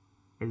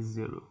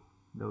S0,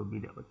 that will be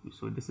the output.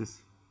 So this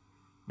is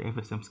the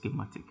FSM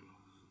schematic.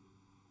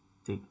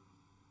 Take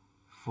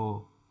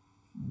for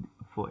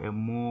a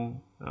more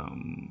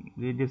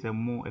there's a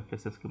more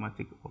FSM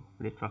schematic of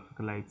the traffic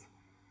light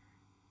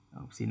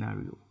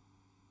scenario,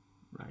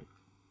 right?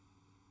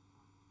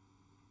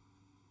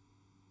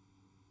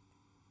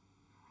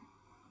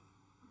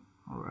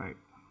 All right.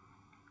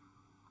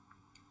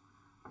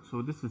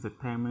 So this is a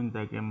timing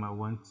diagram I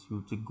want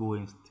you to go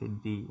and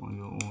study on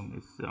your own.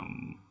 It's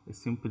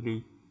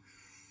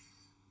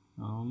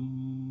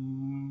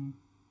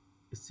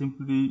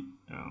simply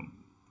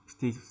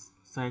states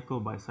cycle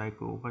by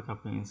cycle what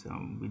happens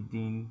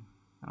within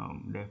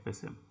the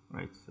FSM,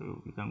 right?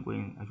 So you can go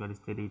and actually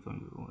study it on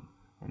your own.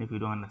 And if you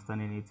don't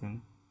understand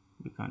anything,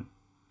 you can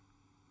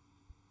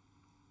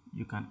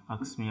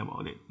ask me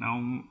about it.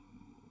 Now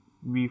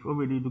we've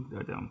already looked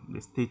at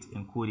the state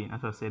encoding.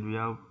 As I said, we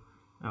have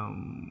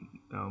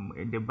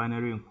the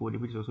binary encoding,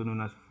 which is also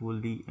known as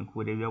fully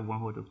encoded. We have one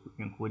hot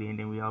encoding, and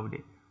then we have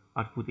the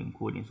output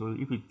encoding. So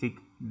if you take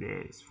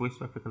the first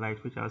traffic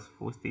light, which has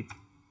 4 states,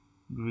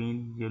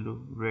 green,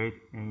 yellow, red,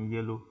 and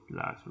yellow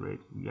plus red.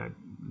 We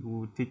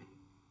will take,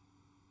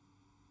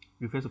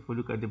 we first of all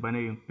look at the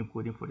binary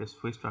encoding for the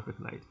first traffic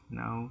light.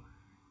 Now,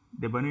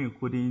 the binary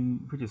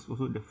encoding, which is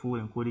also the full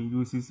encoding,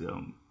 uses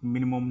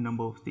minimum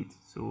number of states.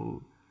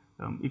 So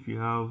if you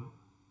have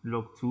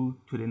log 2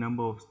 to the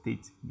number of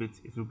state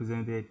bits, is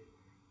represented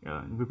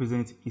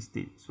represents each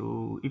state.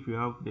 So if you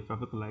have the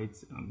traffic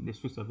lights, the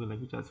switch traffic light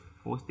which has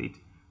 4 states,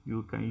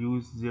 you can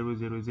use 0,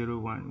 0, 0,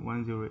 1,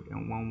 1, 0,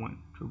 and 1, 1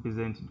 to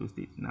represent those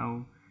states.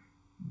 Now,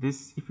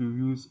 this, if you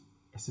use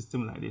a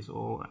system like this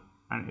or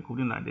an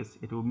equivalent like this,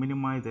 it will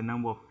minimize the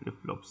number of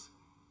flip-flops,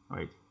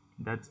 right,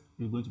 that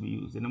is going to be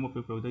used. The number of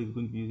flip-flops that is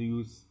going to be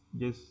used,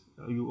 just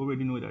you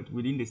already know that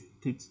within the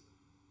state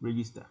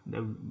register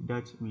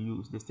that we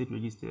use, the state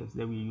registers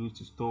that we use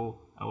to store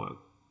our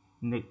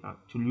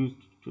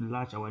to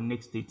latch our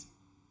next state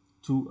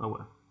to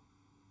our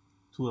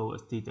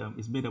state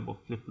is made up of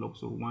flip-flops.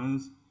 So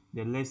once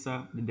the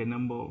lesser the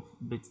number of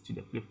bits to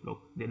the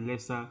flip-flop, the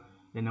lesser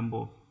the number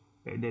of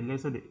the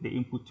lesser the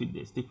input to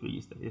the state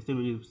register. The state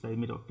register is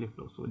made of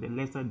flip-flops. So the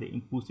lesser the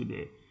input to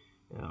the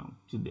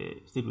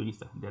state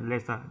register, the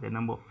lesser the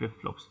number of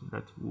flip-flops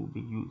that will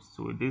be used.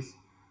 So this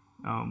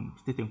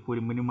state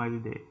encoding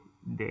minimizes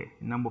the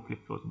number of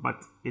flip-flops,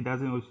 but it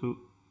doesn't also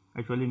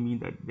actually mean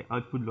that the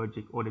output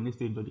logic or the next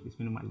state logic is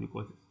minimized,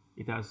 because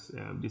it has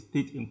the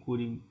state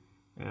encoding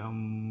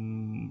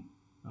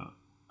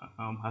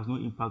has no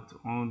impact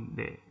on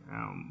the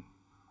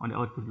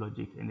output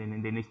logic and then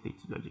in the next state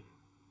logic.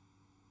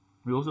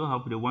 We also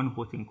have the one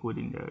hot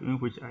encoding, in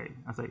which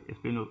as I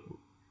explained,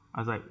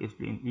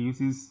 it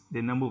uses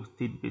the number of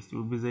state bits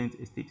to represent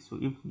a state. So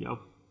if you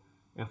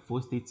have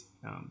 4 states,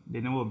 the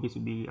number of bits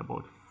will be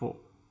about 4.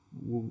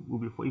 Will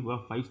be 4. If you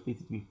have 5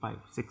 states, it will be 5,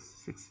 6,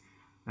 6.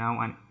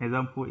 Now, an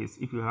example is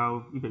if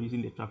you're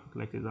using the traffic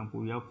light example,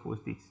 we have 4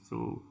 states.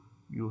 So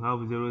you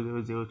have 0,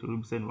 0, 0 to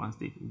represent one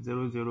state,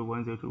 0, 0,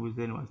 1, 0 to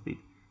represent one state,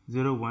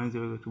 0, 1,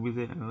 0 to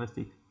represent another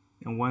state,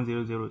 and 1,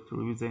 0, 0 to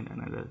represent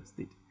another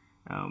state.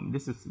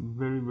 This is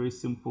very, very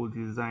simple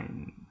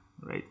design,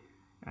 right?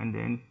 And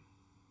then,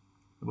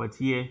 but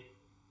here,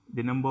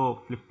 the number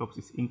of flip-flops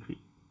is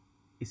increased.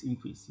 It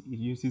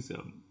uses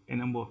a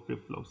number of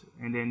flip-flops,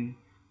 and then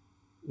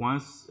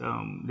once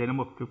the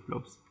number of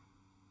flip-flops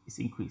is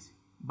increased,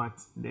 but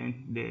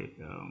then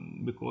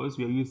because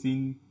we are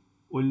using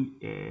only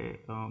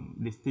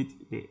the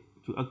state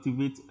to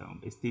activate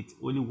a state,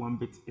 only one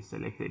bit is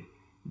selected.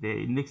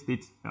 The next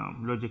state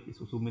logic is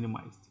also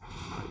minimized.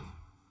 Right?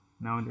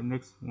 Now the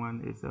next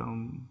one is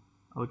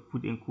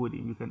output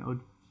encoding. We can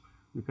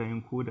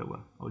encode our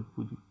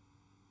output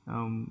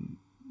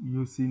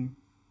using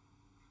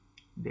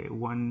the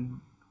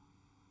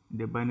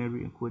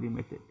binary encoding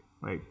method,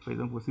 right? For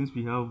example, since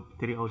we have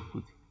 3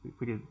 outputs,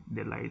 which is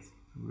the lights,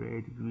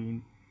 red,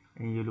 green,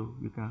 and yellow,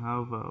 we can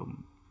have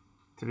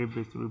 3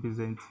 bits to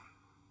represent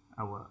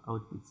our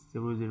outputs: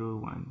 0, 0,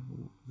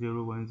 1,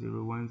 0, 1,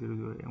 0, 1, 0,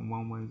 0, and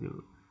 1, 1,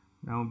 0.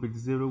 Now bit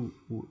 0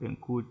 will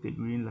encode the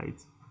green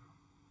light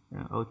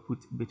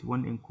output, bit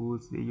 1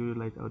 encodes the yellow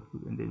light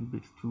output, and then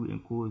bit 2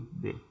 encodes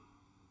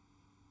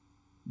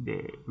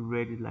the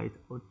red light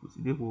output.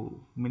 This will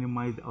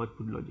minimize the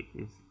output logic.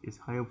 It's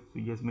helps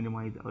to just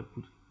minimize the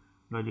output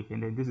logic,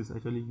 and then this is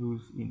actually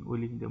used in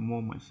only the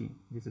more machine.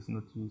 This is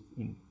not used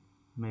in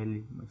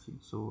melee machine.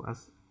 So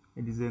as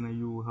a designer,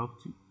 you will have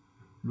to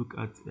look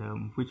at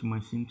which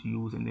machine to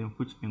use and then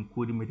which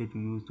encoding method to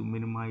use to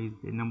minimize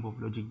the number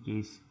of logic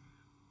gates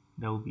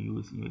that will be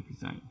used in your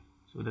design.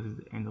 So that is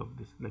the end of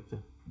this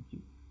lecture. Thank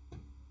you.